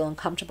white feel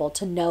uncomfortable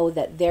to know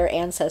that their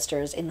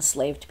ancestors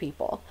enslaved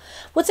people.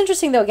 What's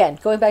interesting, though, again,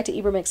 going back to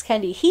Ibram X.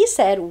 Kendi, he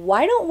said,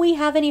 why don't we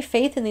have any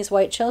faith in these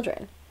white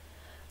children?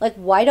 Like,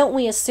 why don't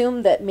we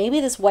assume that maybe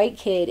this white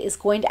kid is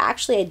going to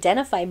actually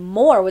identify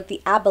more with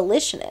the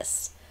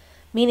abolitionists?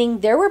 Meaning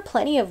there were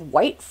plenty of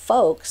white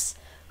folks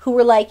who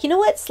were like, you know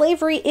what,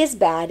 slavery is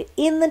bad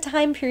in the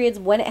time periods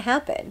when it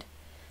happened,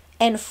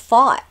 and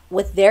fought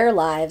with their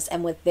lives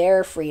and with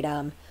their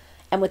freedom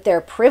and with their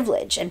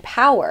privilege and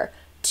power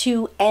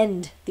to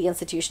end the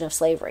institution of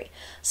slavery.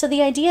 So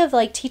the idea of,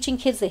 like, teaching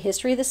kids the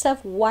history of this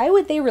stuff, why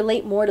would they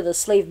relate more to the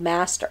slave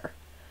master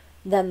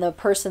than the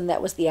person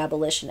that was the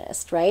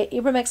abolitionist, right?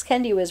 Ibram X.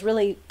 Kendi was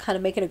really kind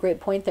of making a great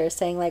point there,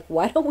 saying, like,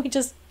 why don't we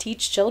just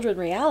teach children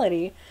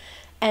reality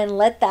and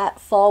let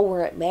that fall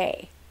where it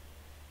may,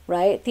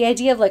 right? The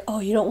idea of, like,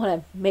 oh, you don't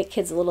want to make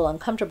kids a little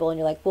uncomfortable, and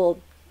you're like, well,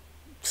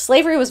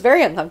 slavery was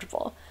very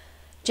uncomfortable.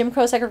 Jim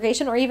Crow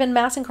segregation, or even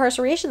mass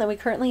incarceration that we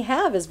currently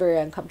have, is very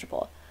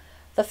uncomfortable.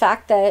 The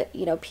fact that,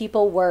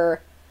 people were,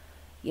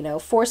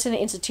 forced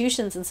into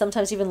institutions and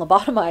sometimes even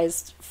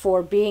lobotomized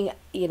for being,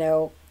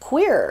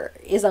 queer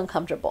is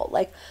uncomfortable.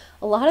 Like,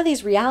 a lot of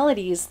these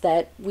realities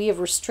that we have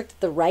restricted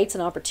the rights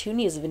and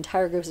opportunities of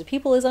entire groups of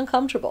people is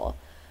uncomfortable,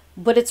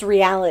 but it's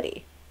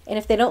reality. And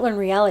if they don't learn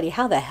reality,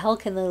 how the hell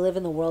can they live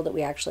in the world that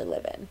we actually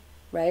live in,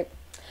 right?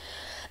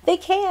 They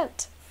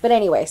can't. But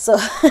anyway, so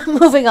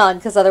moving on,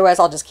 because otherwise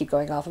I'll just keep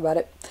going off about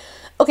it.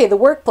 Okay, the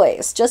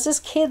workplace. Just as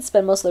kids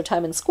spend most of their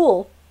time in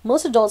school,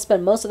 most adults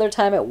spend most of their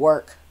time at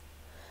work.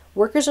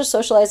 Workers are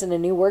socialized into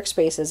new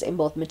workspaces in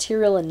both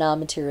material and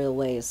non-material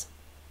ways.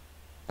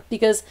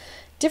 Because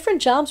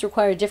different jobs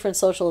require different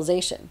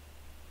socialization,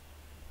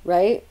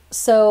 right?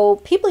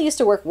 So people used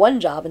to work one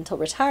job until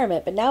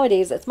retirement, but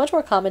nowadays it's much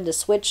more common to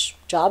switch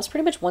jobs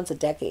pretty much once a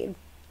decade.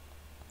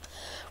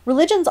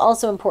 Religion's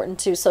also important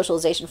to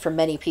socialization for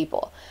many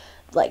people.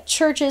 Like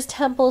churches,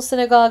 temples,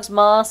 synagogues,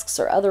 mosques,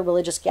 or other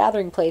religious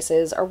gathering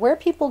places are where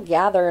people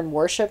gather and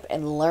worship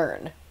and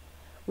learn.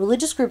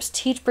 Religious groups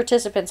teach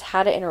participants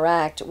how to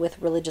interact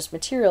with religious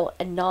material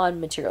and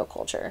non-material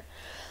culture.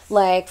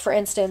 Like, for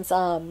instance,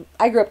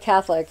 I grew up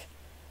Catholic.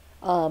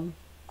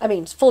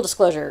 Full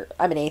disclosure,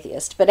 I'm an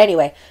atheist. But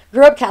anyway,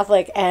 grew up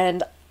Catholic,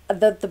 and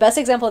the best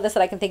example of this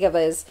that I can think of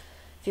is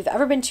if you've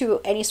ever been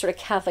to any sort of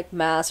Catholic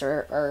mass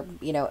or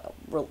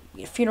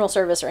funeral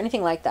service or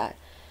anything like that,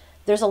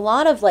 there's a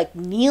lot of like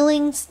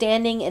kneeling,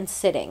 standing, and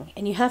sitting.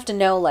 And you have to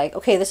know, like,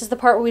 okay, this is the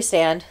part where we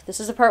stand, this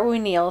is the part where we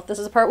kneel, this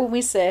is the part where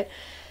we sit.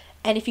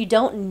 And if you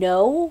don't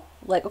know,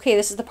 like, okay,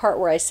 this is the part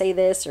where I say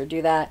this or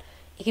do that,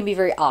 it can be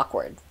very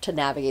awkward to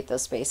navigate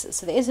those spaces.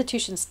 So the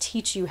institutions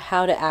teach you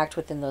how to act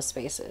within those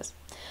spaces.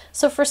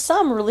 So for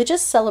some,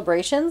 religious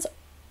celebrations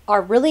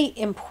are really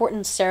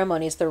important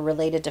ceremonies that are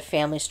related to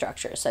family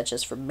structures, such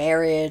as for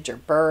marriage or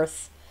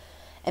birth.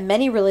 And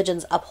many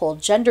religions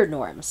uphold gender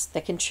norms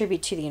that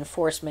contribute to the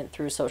enforcement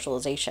through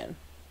socialization.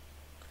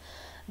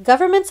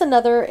 Government's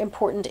another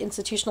important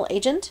institutional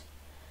agent.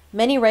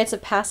 Many rites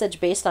of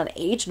passage based on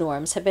age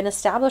norms have been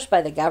established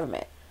by the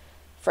government.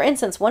 For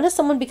instance, when does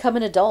someone become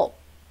an adult?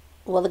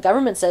 Well, the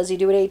government says you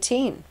do at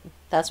 18.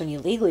 That's when you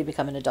legally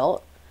become an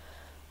adult.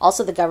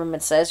 Also, the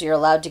government says you're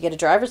allowed to get a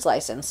driver's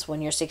license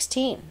when you're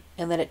 16,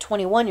 and that at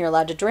 21 you're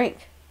allowed to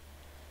drink.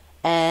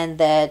 And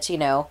that,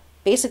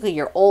 basically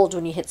you're old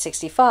when you hit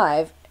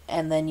 65,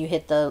 and then you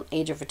hit the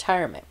age of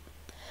retirement.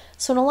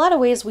 So in a lot of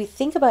ways, we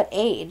think about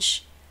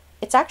age,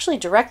 it's actually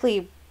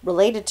directly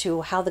related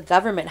to how the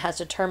government has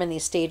determined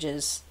these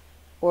stages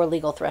or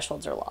legal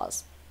thresholds or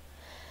laws.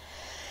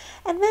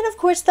 And then, of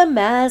course, the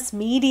mass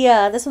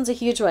media. This one's a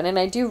huge one, and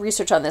I do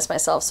research on this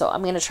myself, so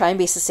I'm going to try and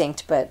be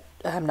succinct, but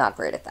I'm not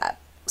great at that.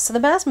 So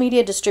the mass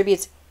media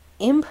distributes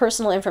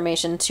impersonal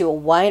information to a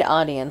wide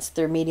audience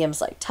through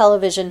mediums like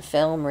television,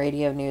 film,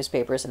 radio,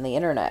 newspapers, and the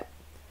internet.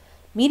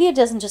 Media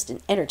doesn't just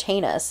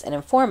entertain us and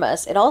inform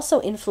us, it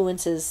also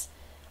influences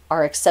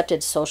our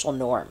accepted social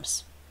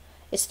norms.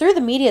 It's through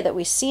the media that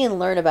we see and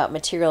learn about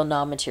material and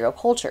non-material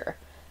culture.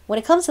 When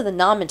it comes to the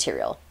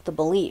non-material, the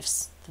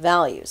beliefs, the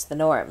values, the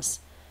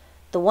norms,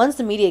 the ones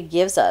the media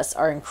gives us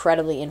are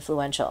incredibly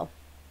influential.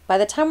 By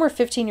the time we're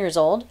 15 years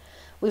old,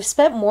 we've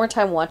spent more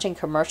time watching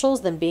commercials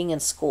than being in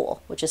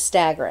school, which is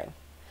staggering.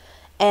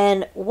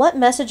 And what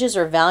messages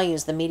or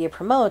values the media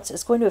promotes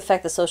is going to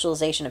affect the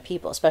socialization of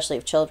people, especially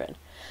of children.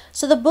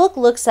 So the book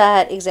looks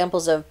at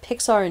examples of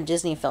Pixar and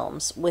Disney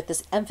films with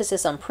this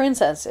emphasis on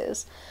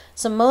princesses.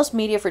 So most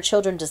media for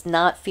children does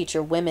not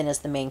feature women as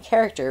the main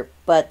character,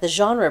 but the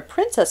genre of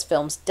princess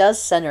films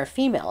does center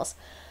females.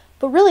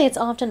 But really it's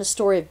often a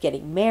story of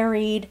getting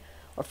married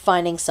or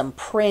finding some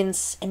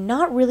prince, and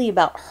not really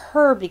about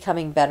her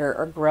becoming better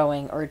or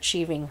growing or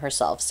achieving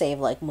herself, save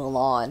like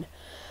Mulan.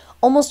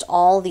 Almost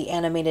all the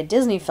animated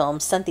Disney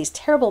films sent these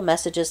terrible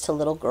messages to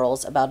little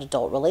girls about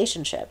adult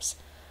relationships.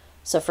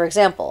 So for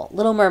example,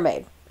 Little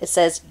Mermaid, it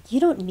says, you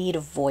don't need a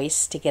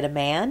voice to get a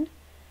man.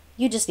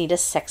 You just need a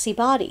sexy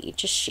body.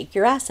 Just shake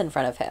your ass in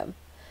front of him,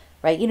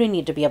 right? You don't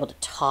need to be able to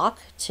talk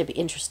to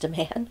interest a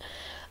man.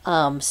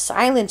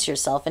 Silence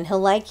yourself and he'll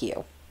like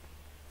you.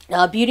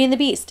 Beauty and the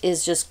Beast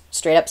is just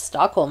straight up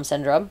Stockholm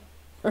Syndrome,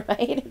 right?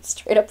 It's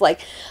straight up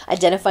like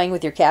identifying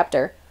with your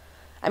captor.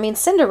 I mean,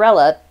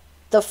 Cinderella,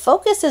 the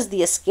focus is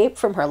the escape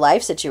from her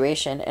life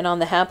situation and on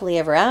the happily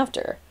ever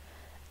after.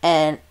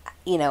 And,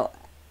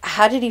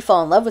 how did he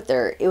fall in love with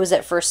her? It was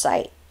at first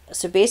sight.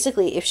 So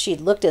basically, if she'd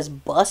looked as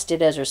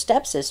busted as her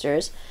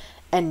stepsisters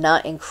and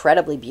not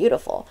incredibly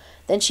beautiful,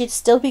 then she'd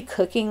still be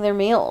cooking their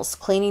meals,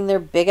 cleaning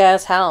their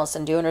big-ass house,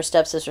 and doing her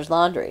stepsister's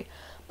laundry.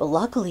 But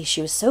luckily,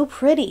 she was so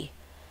pretty.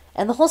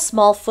 And the whole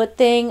small foot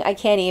thing, I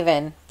can't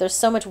even. There's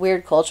so much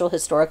weird cultural,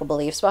 historical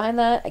beliefs behind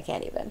that, I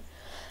can't even.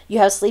 You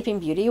have Sleeping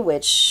Beauty,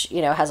 which,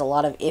 has a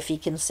lot of iffy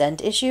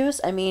consent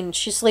issues. I mean,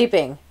 she's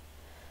sleeping.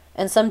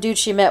 And some dude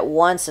she met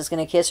once is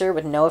going to kiss her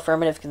with no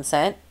affirmative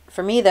consent.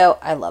 For me, though,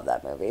 I love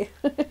that movie.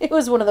 It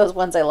was one of those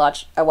ones I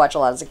watch a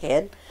lot as a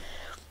kid.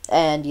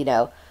 And,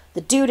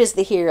 the dude is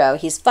the hero.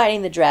 He's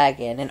fighting the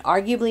dragon. And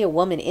arguably a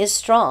woman is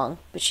strong,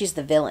 but she's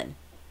the villain.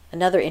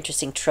 Another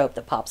interesting trope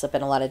that pops up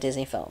in a lot of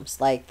Disney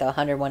films, like the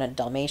 101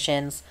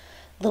 Dalmatians,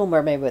 Little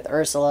Mermaid with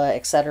Ursula,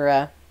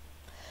 etc.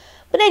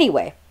 But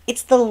anyway,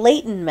 it's the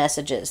latent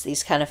messages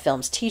these kind of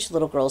films teach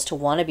little girls to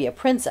want to be a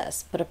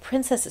princess, but a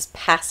princess is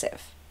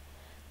passive.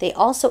 They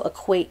also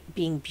equate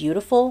being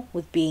beautiful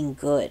with being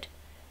good.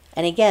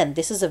 And again,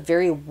 this is a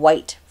very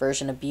white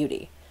version of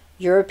beauty.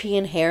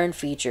 European hair and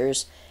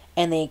features,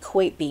 and they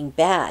equate being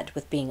bad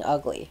with being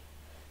ugly.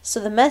 So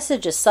the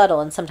message is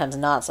subtle and sometimes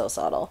not so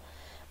subtle,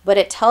 but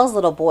it tells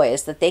little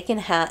boys that they can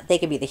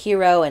be the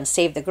hero and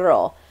save the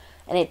girl,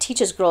 and it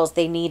teaches girls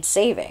they need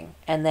saving,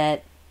 and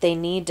that they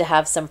need to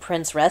have some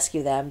prince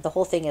rescue them. The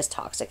whole thing is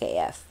toxic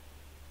AF.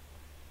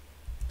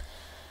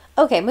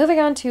 Okay, moving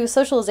on to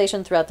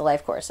socialization throughout the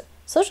life course.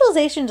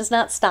 Socialization does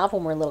not stop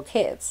when we're little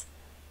kids.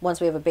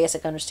 Once we have a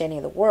basic understanding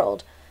of the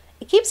world,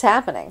 it keeps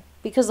happening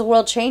because the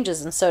world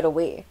changes and so do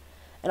we.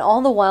 And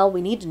all the while,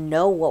 we need to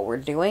know what we're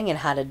doing and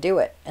how to do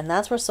it. And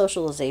that's where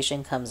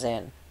socialization comes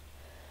in.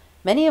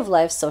 Many of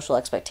life's social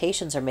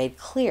expectations are made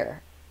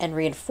clear and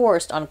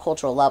reinforced on a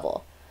cultural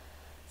level.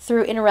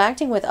 Through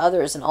interacting with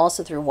others and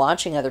also through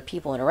watching other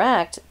people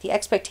interact, the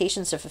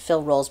expectations to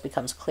fulfill roles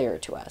becomes clearer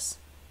to us.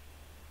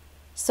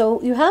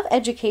 So you have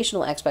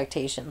educational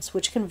expectations,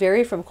 which can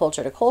vary from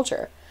culture to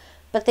culture,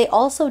 but they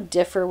also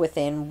differ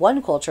within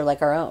one culture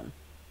like our own.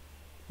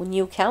 When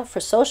you account for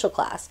social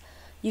class,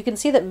 you can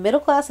see that middle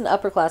class and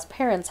upper class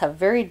parents have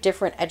very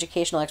different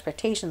educational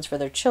expectations for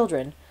their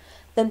children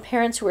than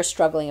parents who are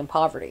struggling in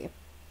poverty.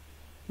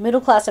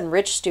 Middle class and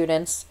rich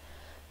students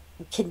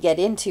can get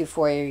into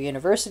four-year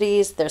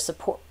universities. They're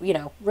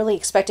really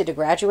expected to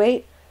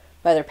graduate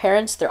by their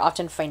parents. They're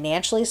often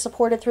financially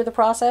supported through the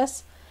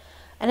process.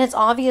 And it's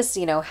obvious,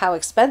 how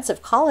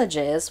expensive college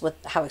is, with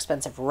how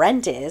expensive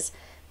rent is,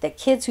 that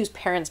kids whose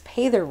parents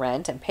pay their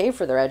rent and pay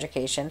for their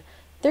education,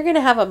 they're going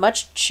to have a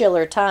much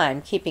chiller time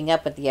keeping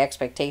up with the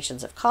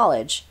expectations of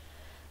college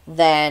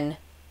than,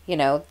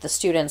 the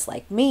students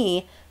like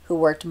me who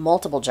worked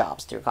multiple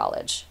jobs through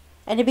college.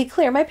 And to be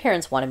clear, my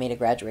parents wanted me to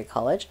graduate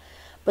college,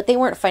 but they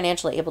weren't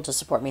financially able to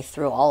support me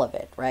through all of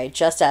it, right?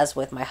 Just as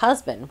with my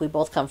husband, we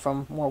both come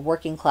from more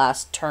working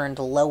class turned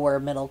lower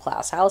middle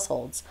class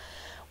households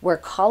where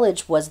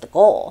college was the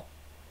goal.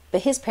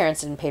 But his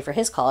parents didn't pay for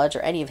his college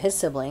or any of his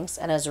siblings,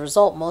 and as a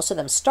result, most of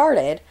them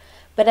started,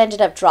 but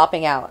ended up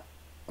dropping out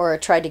or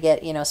tried to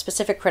get,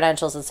 specific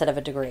credentials instead of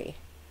a degree,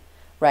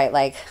 right?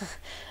 Like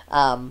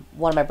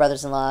one of my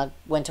brothers-in-law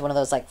went to one of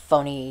those like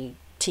phony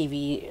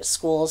TV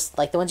schools,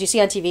 like the ones you see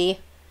on TV.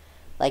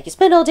 Like, you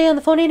spend all day on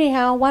the phone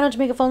anyhow, why don't you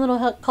make a phone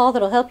little call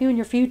that'll help you in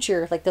your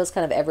future? Like those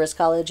kind of Everest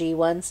College-y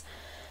ones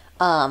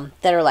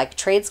that are like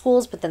trade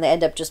schools, but then they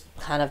end up just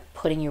kind of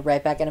putting you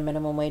right back in a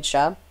minimum wage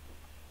job.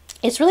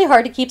 It's really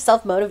hard to keep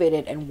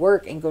self-motivated and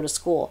work and go to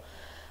school.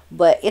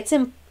 But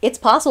it's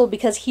possible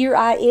because here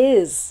I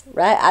is,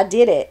 right? I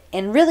did it.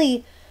 And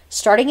really,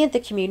 starting at the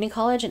community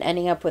college and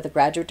ending up with a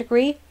graduate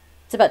degree,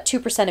 it's about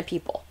 2% of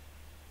people.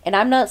 And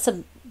I'm not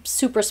some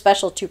super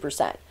special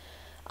 2%.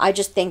 I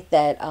just think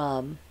that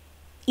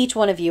each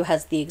one of you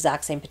has the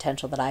exact same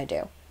potential that I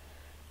do.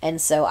 And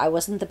so I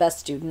wasn't the best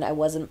student. I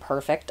wasn't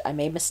perfect. I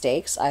made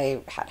mistakes.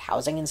 I had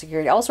housing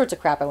insecurity, all sorts of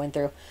crap I went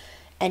through.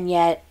 And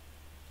yet,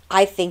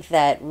 I think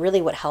that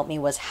really what helped me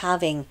was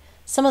having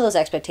some of those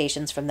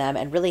expectations from them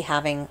and really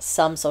having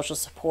some social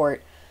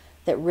support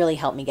that really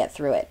helped me get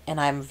through it. And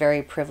I'm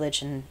very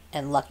privileged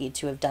and lucky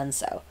to have done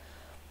so.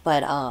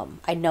 But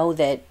I know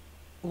that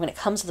when it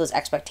comes to those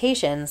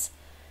expectations,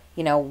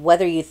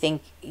 whether you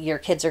think your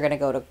kids are going to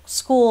go to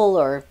school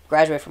or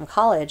graduate from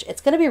college,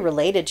 it's going to be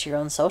related to your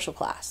own social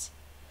class.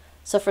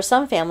 So for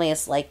some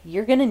families, like,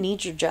 you're going to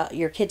need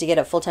your kid to get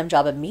a full-time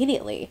job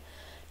immediately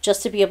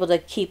just to be able to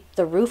keep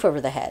the roof over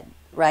the head,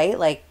 right?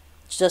 Like,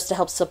 just to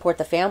help support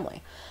the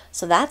family.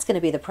 So that's going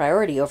to be the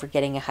priority over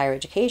getting a higher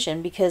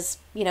education because,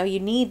 you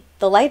need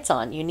the lights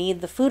on, you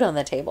need the food on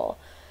the table.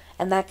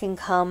 And that can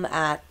come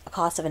at a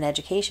cost of an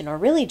education, or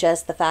really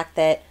just the fact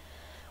that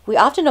we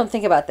often don't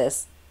think about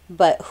this,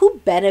 but who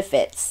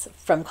benefits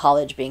from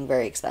college being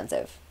very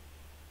expensive?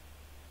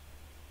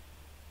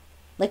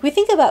 Like, we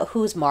think about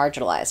who's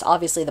marginalized,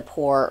 obviously the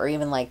poor, or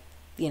even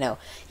even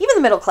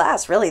the middle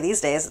class, really,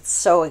 these days, it's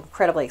so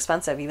incredibly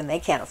expensive, even they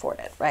can't afford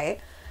it, right?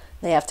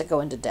 They have to go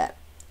into debt.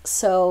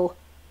 So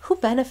who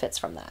benefits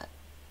from that?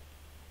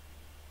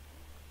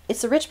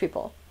 It's the rich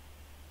people.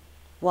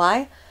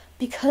 Why?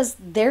 Because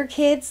their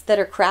kids that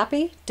are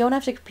crappy don't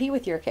have to compete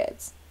with your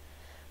kids,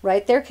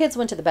 right? Their kids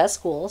went to the best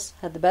schools,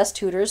 had the best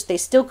tutors. They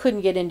still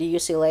couldn't get into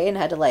UCLA and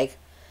had to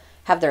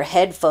have their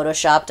head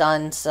photoshopped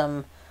on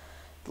some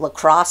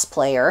lacrosse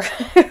player,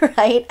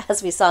 right?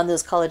 As we saw in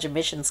those college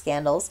admission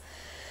scandals.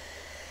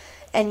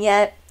 And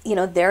yet,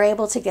 they're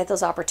able to get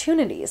those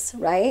opportunities,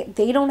 right?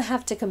 They don't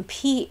have to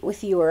compete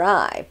with you or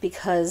I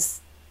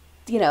because,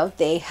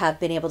 they have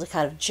been able to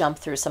kind of jump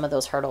through some of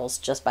those hurdles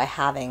just by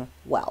having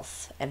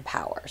wealth and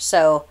power.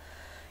 So,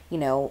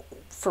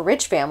 for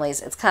rich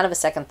families, it's kind of a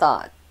second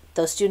thought.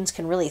 Those students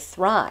can really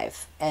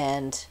thrive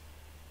and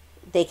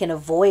they can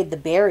avoid the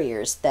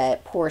barriers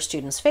that poor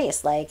students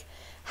face, like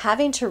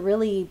having to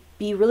really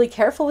be really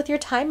careful with your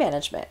time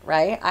management,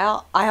 right?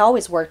 I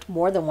always worked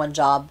more than one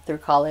job through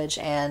college,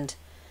 and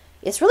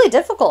it's really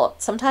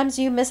difficult. Sometimes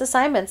you miss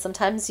assignments.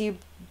 Sometimes you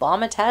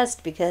bomb a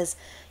test because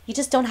you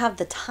just don't have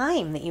the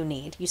time that you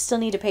need. You still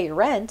need to pay your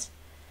rent,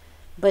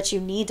 but you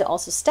need to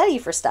also study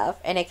for stuff,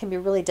 and it can be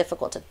really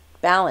difficult to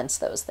balance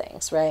those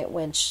things, right?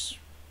 Which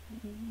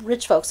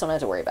rich folks don't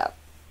have to worry about.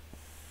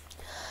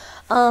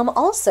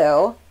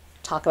 Also,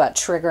 talk about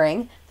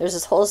triggering. There's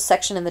this whole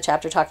section in the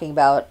chapter talking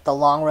about the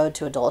long road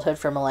to adulthood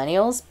for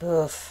millennials.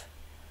 Oof.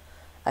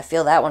 I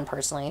feel that one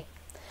personally.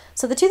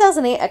 So the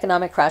 2008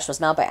 economic crash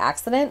was not by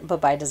accident, but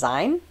by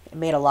design. It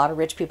made a lot of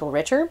rich people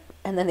richer,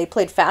 and then they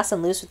played fast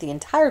and loose with the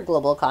entire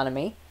global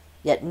economy,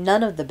 yet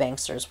none of the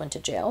banksters went to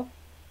jail.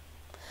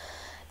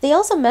 They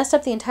also messed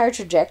up the entire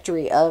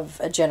trajectory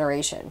of a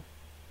generation.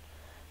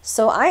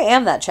 So I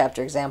am that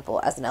chapter example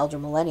as an elder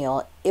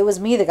millennial. It was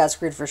me that got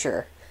screwed for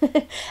sure.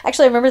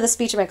 Actually, I remember the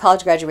speech at my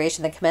college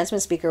graduation. The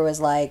commencement speaker was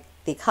like,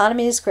 the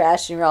economy has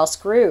crashed and you're all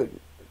screwed.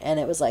 And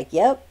it was like,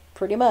 yep,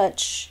 pretty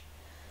much.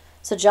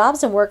 So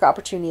jobs and work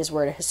opportunities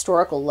were at a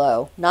historical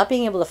low. Not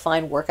being able to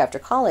find work after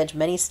college,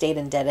 many stayed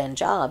in dead-end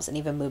jobs and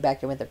even moved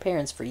back in with their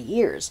parents for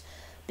years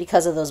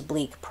because of those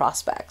bleak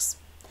prospects.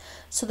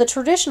 So the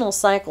traditional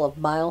cycle of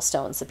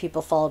milestones that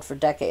people followed for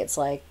decades,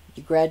 like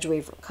you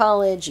graduate from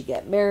college, you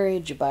get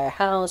married, you buy a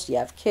house, you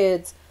have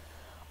kids,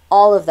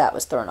 all of that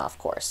was thrown off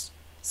course.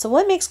 So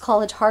what makes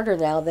college harder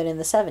now than in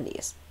the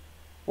 70s?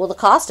 Well, the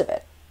cost of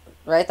it,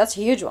 right? That's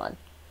a huge one.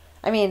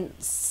 I mean,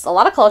 a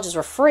lot of colleges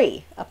were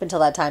free up until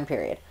that time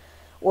period,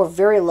 or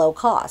very low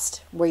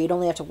cost, where you'd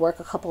only have to work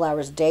a couple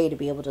hours a day to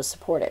be able to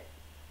support it.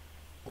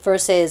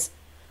 Versus,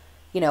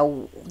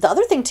 the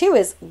other thing too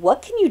is,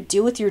 what can you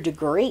do with your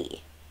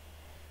degree,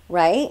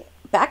 right?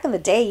 Back in the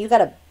day, you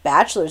got a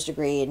bachelor's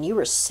degree and you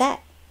were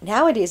set.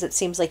 Nowadays, it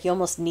seems like you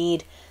almost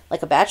need,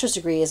 like a bachelor's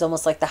degree is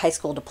almost like the high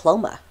school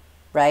diploma,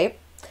 right?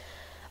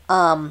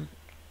 And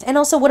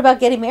also, what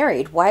about getting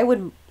married? Why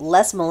would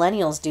less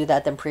millennials do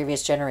that than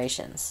previous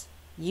generations?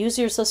 Use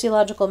your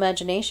sociological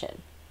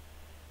imagination.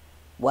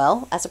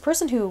 Well, as a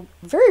person who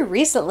very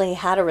recently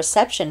had a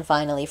reception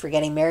finally for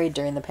getting married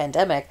during the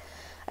pandemic,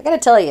 I gotta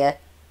tell you,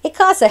 it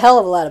costs a hell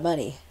of a lot of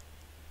money.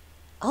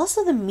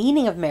 Also, the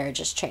meaning of marriage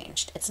has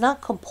changed. It's not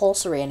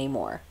compulsory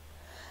anymore.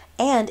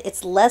 And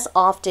it's less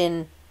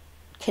often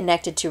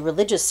connected to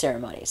religious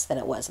ceremonies than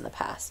it was in the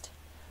past.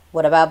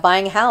 What about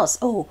buying a house?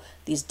 Oh,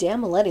 these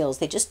damn millennials,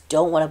 they just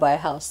don't want to buy a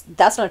house.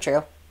 That's not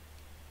true.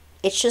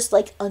 It's just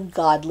like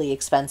ungodly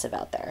expensive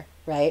out there,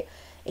 right?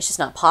 It's just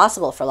not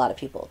possible for a lot of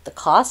people. The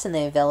cost and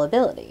the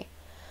availability.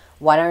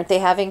 Why aren't they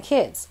having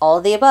kids? All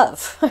of the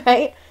above,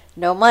 right?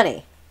 No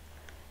money.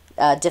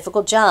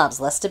 Difficult jobs,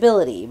 less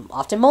stability,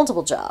 often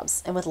multiple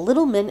jobs. And with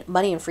little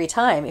money and free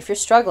time, if you're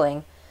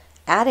struggling,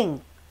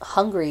 adding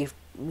hungry,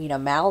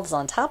 mouths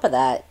on top of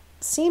that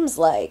seems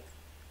like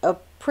a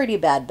pretty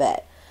bad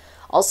bet.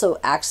 Also,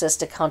 access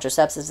to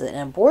contraceptives and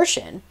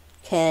abortion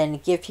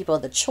can give people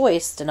the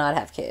choice to not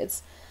have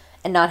kids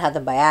and not have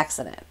them by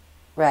accident,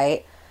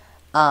 right?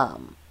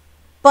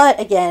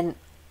 But again,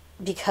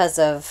 because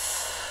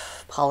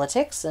of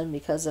politics and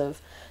because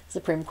of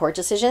Supreme Court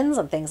decisions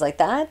and things like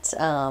that,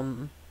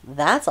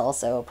 that's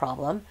also a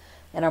problem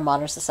in our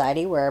modern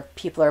society where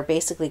people are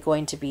basically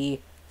going to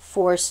be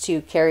forced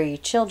to carry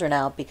children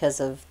out because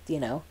of,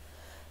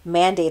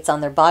 mandates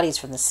on their bodies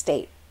from the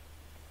state.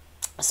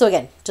 So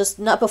again, just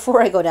not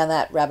before I go down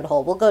that rabbit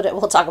hole,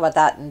 we'll talk about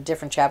that in a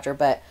different chapter,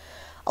 but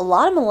a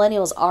lot of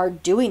millennials are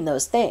doing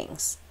those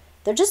things.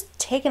 They're just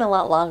taking a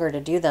lot longer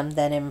to do them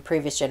than in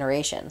previous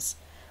generations,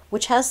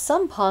 which has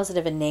some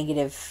positive and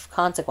negative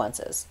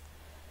consequences.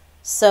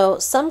 So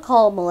some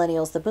call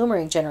millennials the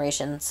boomerang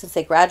generation since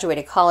they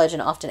graduated college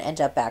and often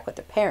end up back with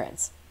their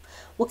parents.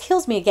 What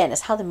kills me again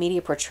is how the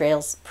media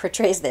portrays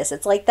this.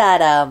 It's like that,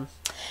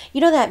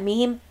 that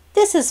meme,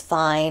 "This is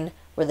fine,"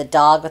 where the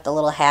dog with the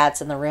little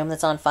hat's in the room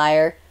that's on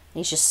fire, and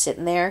he's just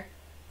sitting there.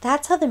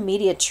 That's how the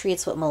media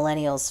treats what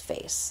millennials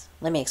face.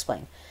 Let me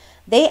explain.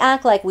 They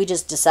act like we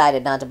just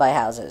decided not to buy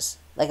houses.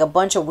 Like a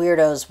bunch of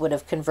weirdos would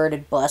have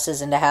converted buses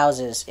into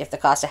houses if the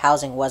cost of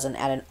housing wasn't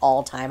at an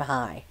all-time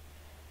high.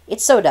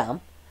 It's so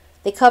dumb.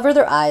 They cover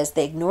their eyes,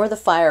 they ignore the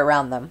fire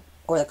around them,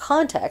 or the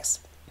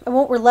context, and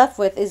what we're left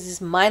with is these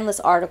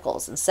mindless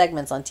articles and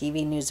segments on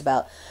TV news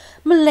about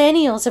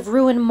millennials have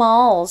ruined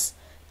malls.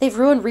 They've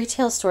ruined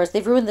retail stores.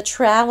 They've ruined the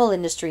travel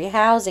industry,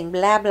 housing,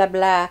 blah, blah,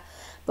 blah.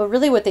 But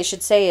really what they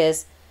should say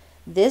is,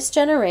 this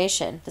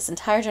generation, this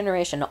entire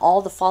generation,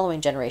 all the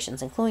following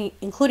generations,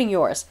 including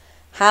yours,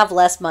 have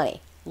less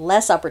money,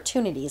 less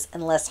opportunities,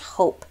 and less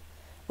hope,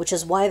 which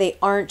is why they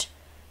aren't,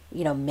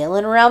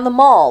 milling around the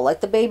mall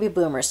like the baby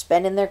boomers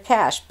spending their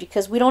cash,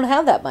 because we don't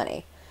have that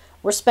money.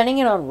 We're spending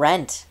it on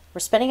rent. We're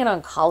spending it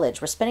on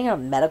college. We're spending it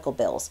on medical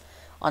bills,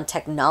 on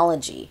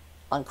technology,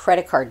 on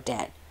credit card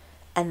debt.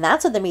 And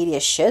that's what the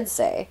media should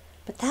say.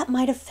 But that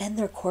might offend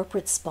their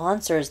corporate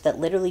sponsors that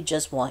literally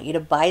just want you to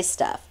buy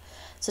stuff.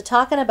 So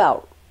talking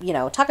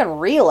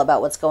real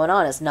about what's going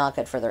on is not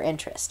good for their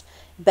interest.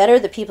 Better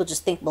that people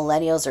just think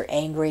millennials are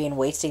angry and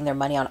wasting their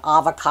money on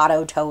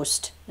avocado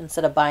toast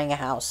instead of buying a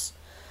house.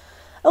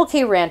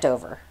 Okay, rant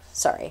over.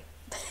 Sorry.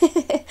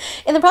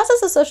 In the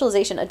process of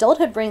socialization,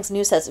 adulthood brings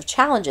new sets of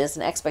challenges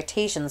and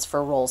expectations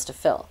for roles to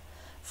fill.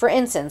 For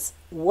instance,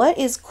 what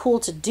is cool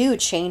to do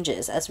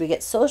changes as we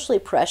get socially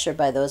pressured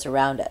by those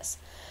around us.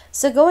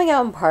 So going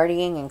out and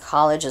partying in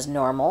college is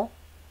normal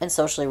and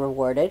socially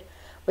rewarded,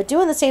 but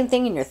doing the same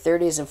thing in your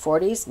 30s and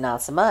 40s,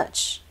 not so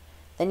much.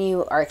 Then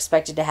you are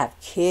expected to have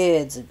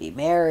kids and be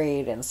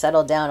married and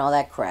settle down, all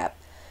that crap.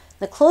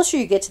 The closer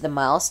you get to the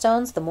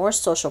milestones, the more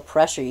social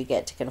pressure you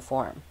get to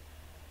conform.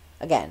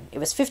 Again, it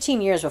was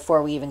 15 years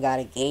before we even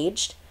got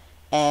engaged.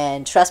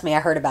 And trust me, I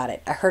heard about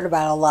it. I heard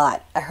about it a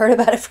lot. I heard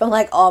about it from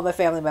like all my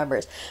family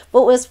members.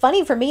 What was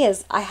funny for me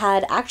is I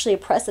had actually a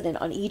precedent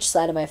on each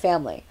side of my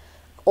family.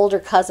 Older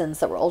cousins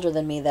that were older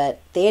than me that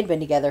they had been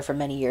together for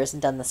many years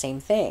and done the same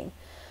thing.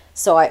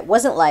 So it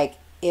wasn't like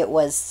it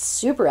was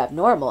super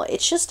abnormal.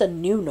 It's just a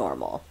new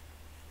normal.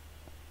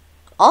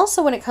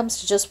 Also, when it comes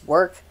to just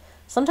work,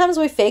 sometimes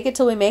we fake it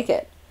till we make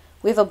it.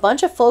 We have a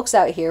bunch of folks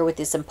out here with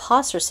this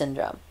imposter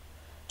syndrome.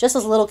 Just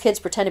as little kids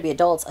pretend to be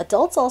adults,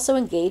 adults also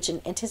engage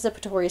in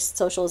anticipatory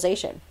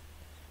socialization,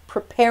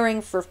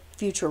 preparing for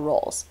future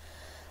roles,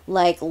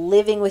 like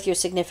living with your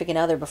significant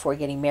other before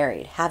getting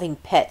married, having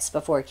pets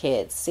before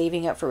kids,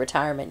 saving up for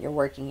retirement in your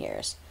working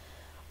years.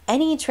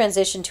 Any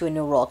transition to a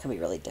new role can be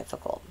really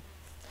difficult.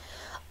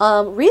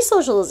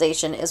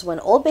 Resocialization is when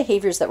old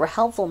behaviors that were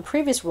helpful in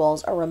previous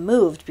roles are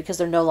removed because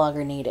they're no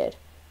longer needed,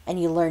 and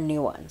you learn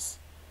new ones.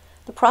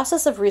 The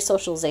process of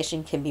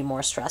resocialization can be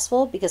more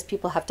stressful because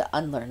people have to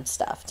unlearn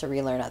stuff to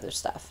relearn other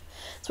stuff.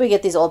 So we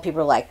get these old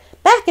people like,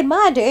 back in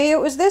my day, it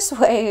was this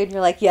way. And you're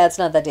like, yeah, it's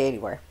not that day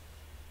anymore.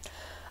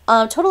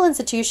 Total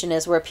institution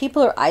is where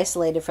people are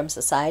isolated from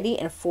society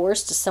and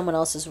forced to someone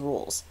else's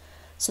rules.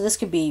 So this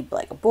could be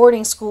like a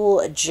boarding school,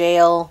 a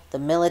jail, the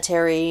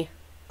military,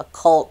 a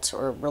cult,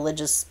 or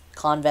religious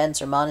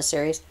convents or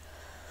monasteries.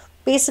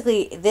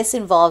 Basically, this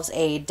involves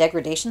a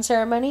degradation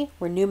ceremony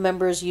where new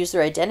members use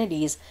their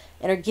identities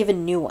and are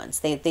given new ones.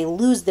 They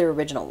lose their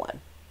original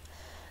one.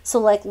 So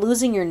like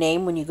losing your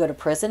name when you go to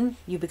prison,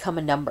 you become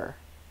a number.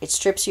 It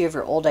strips you of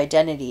your old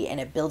identity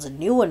and it builds a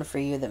new one for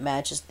you that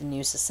matches the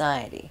new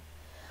society.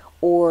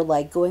 Or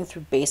like going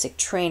through basic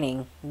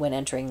training when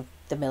entering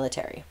the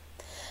military.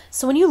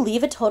 So when you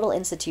leave a total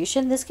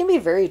institution, this can be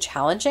very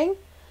challenging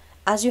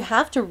as you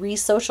have to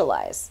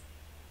re-socialize.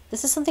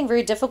 This is something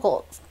very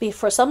difficult.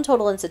 For some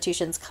total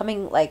institutions,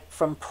 coming like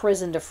from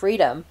prison to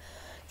freedom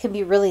can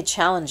be really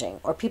challenging,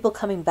 or people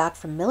coming back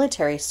from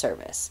military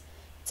service.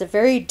 It's a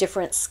very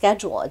different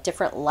schedule, a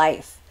different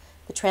life.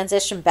 The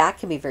transition back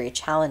can be very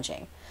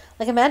challenging.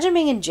 Like imagine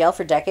being in jail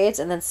for decades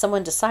and then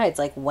someone decides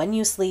like when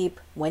you sleep,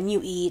 when you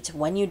eat,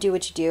 when you do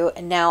what you do,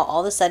 and now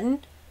all of a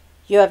sudden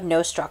you have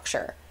no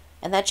structure.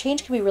 And that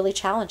change can be really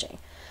challenging.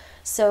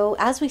 So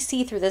as we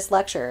see through this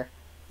lecture,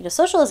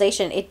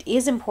 socialization, it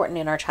is important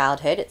in our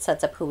childhood. It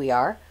sets up who we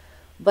are,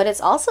 but it's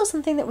also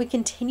something that we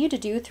continue to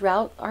do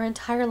throughout our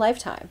entire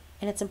lifetime.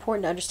 And it's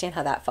important to understand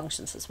how that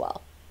functions as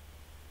well.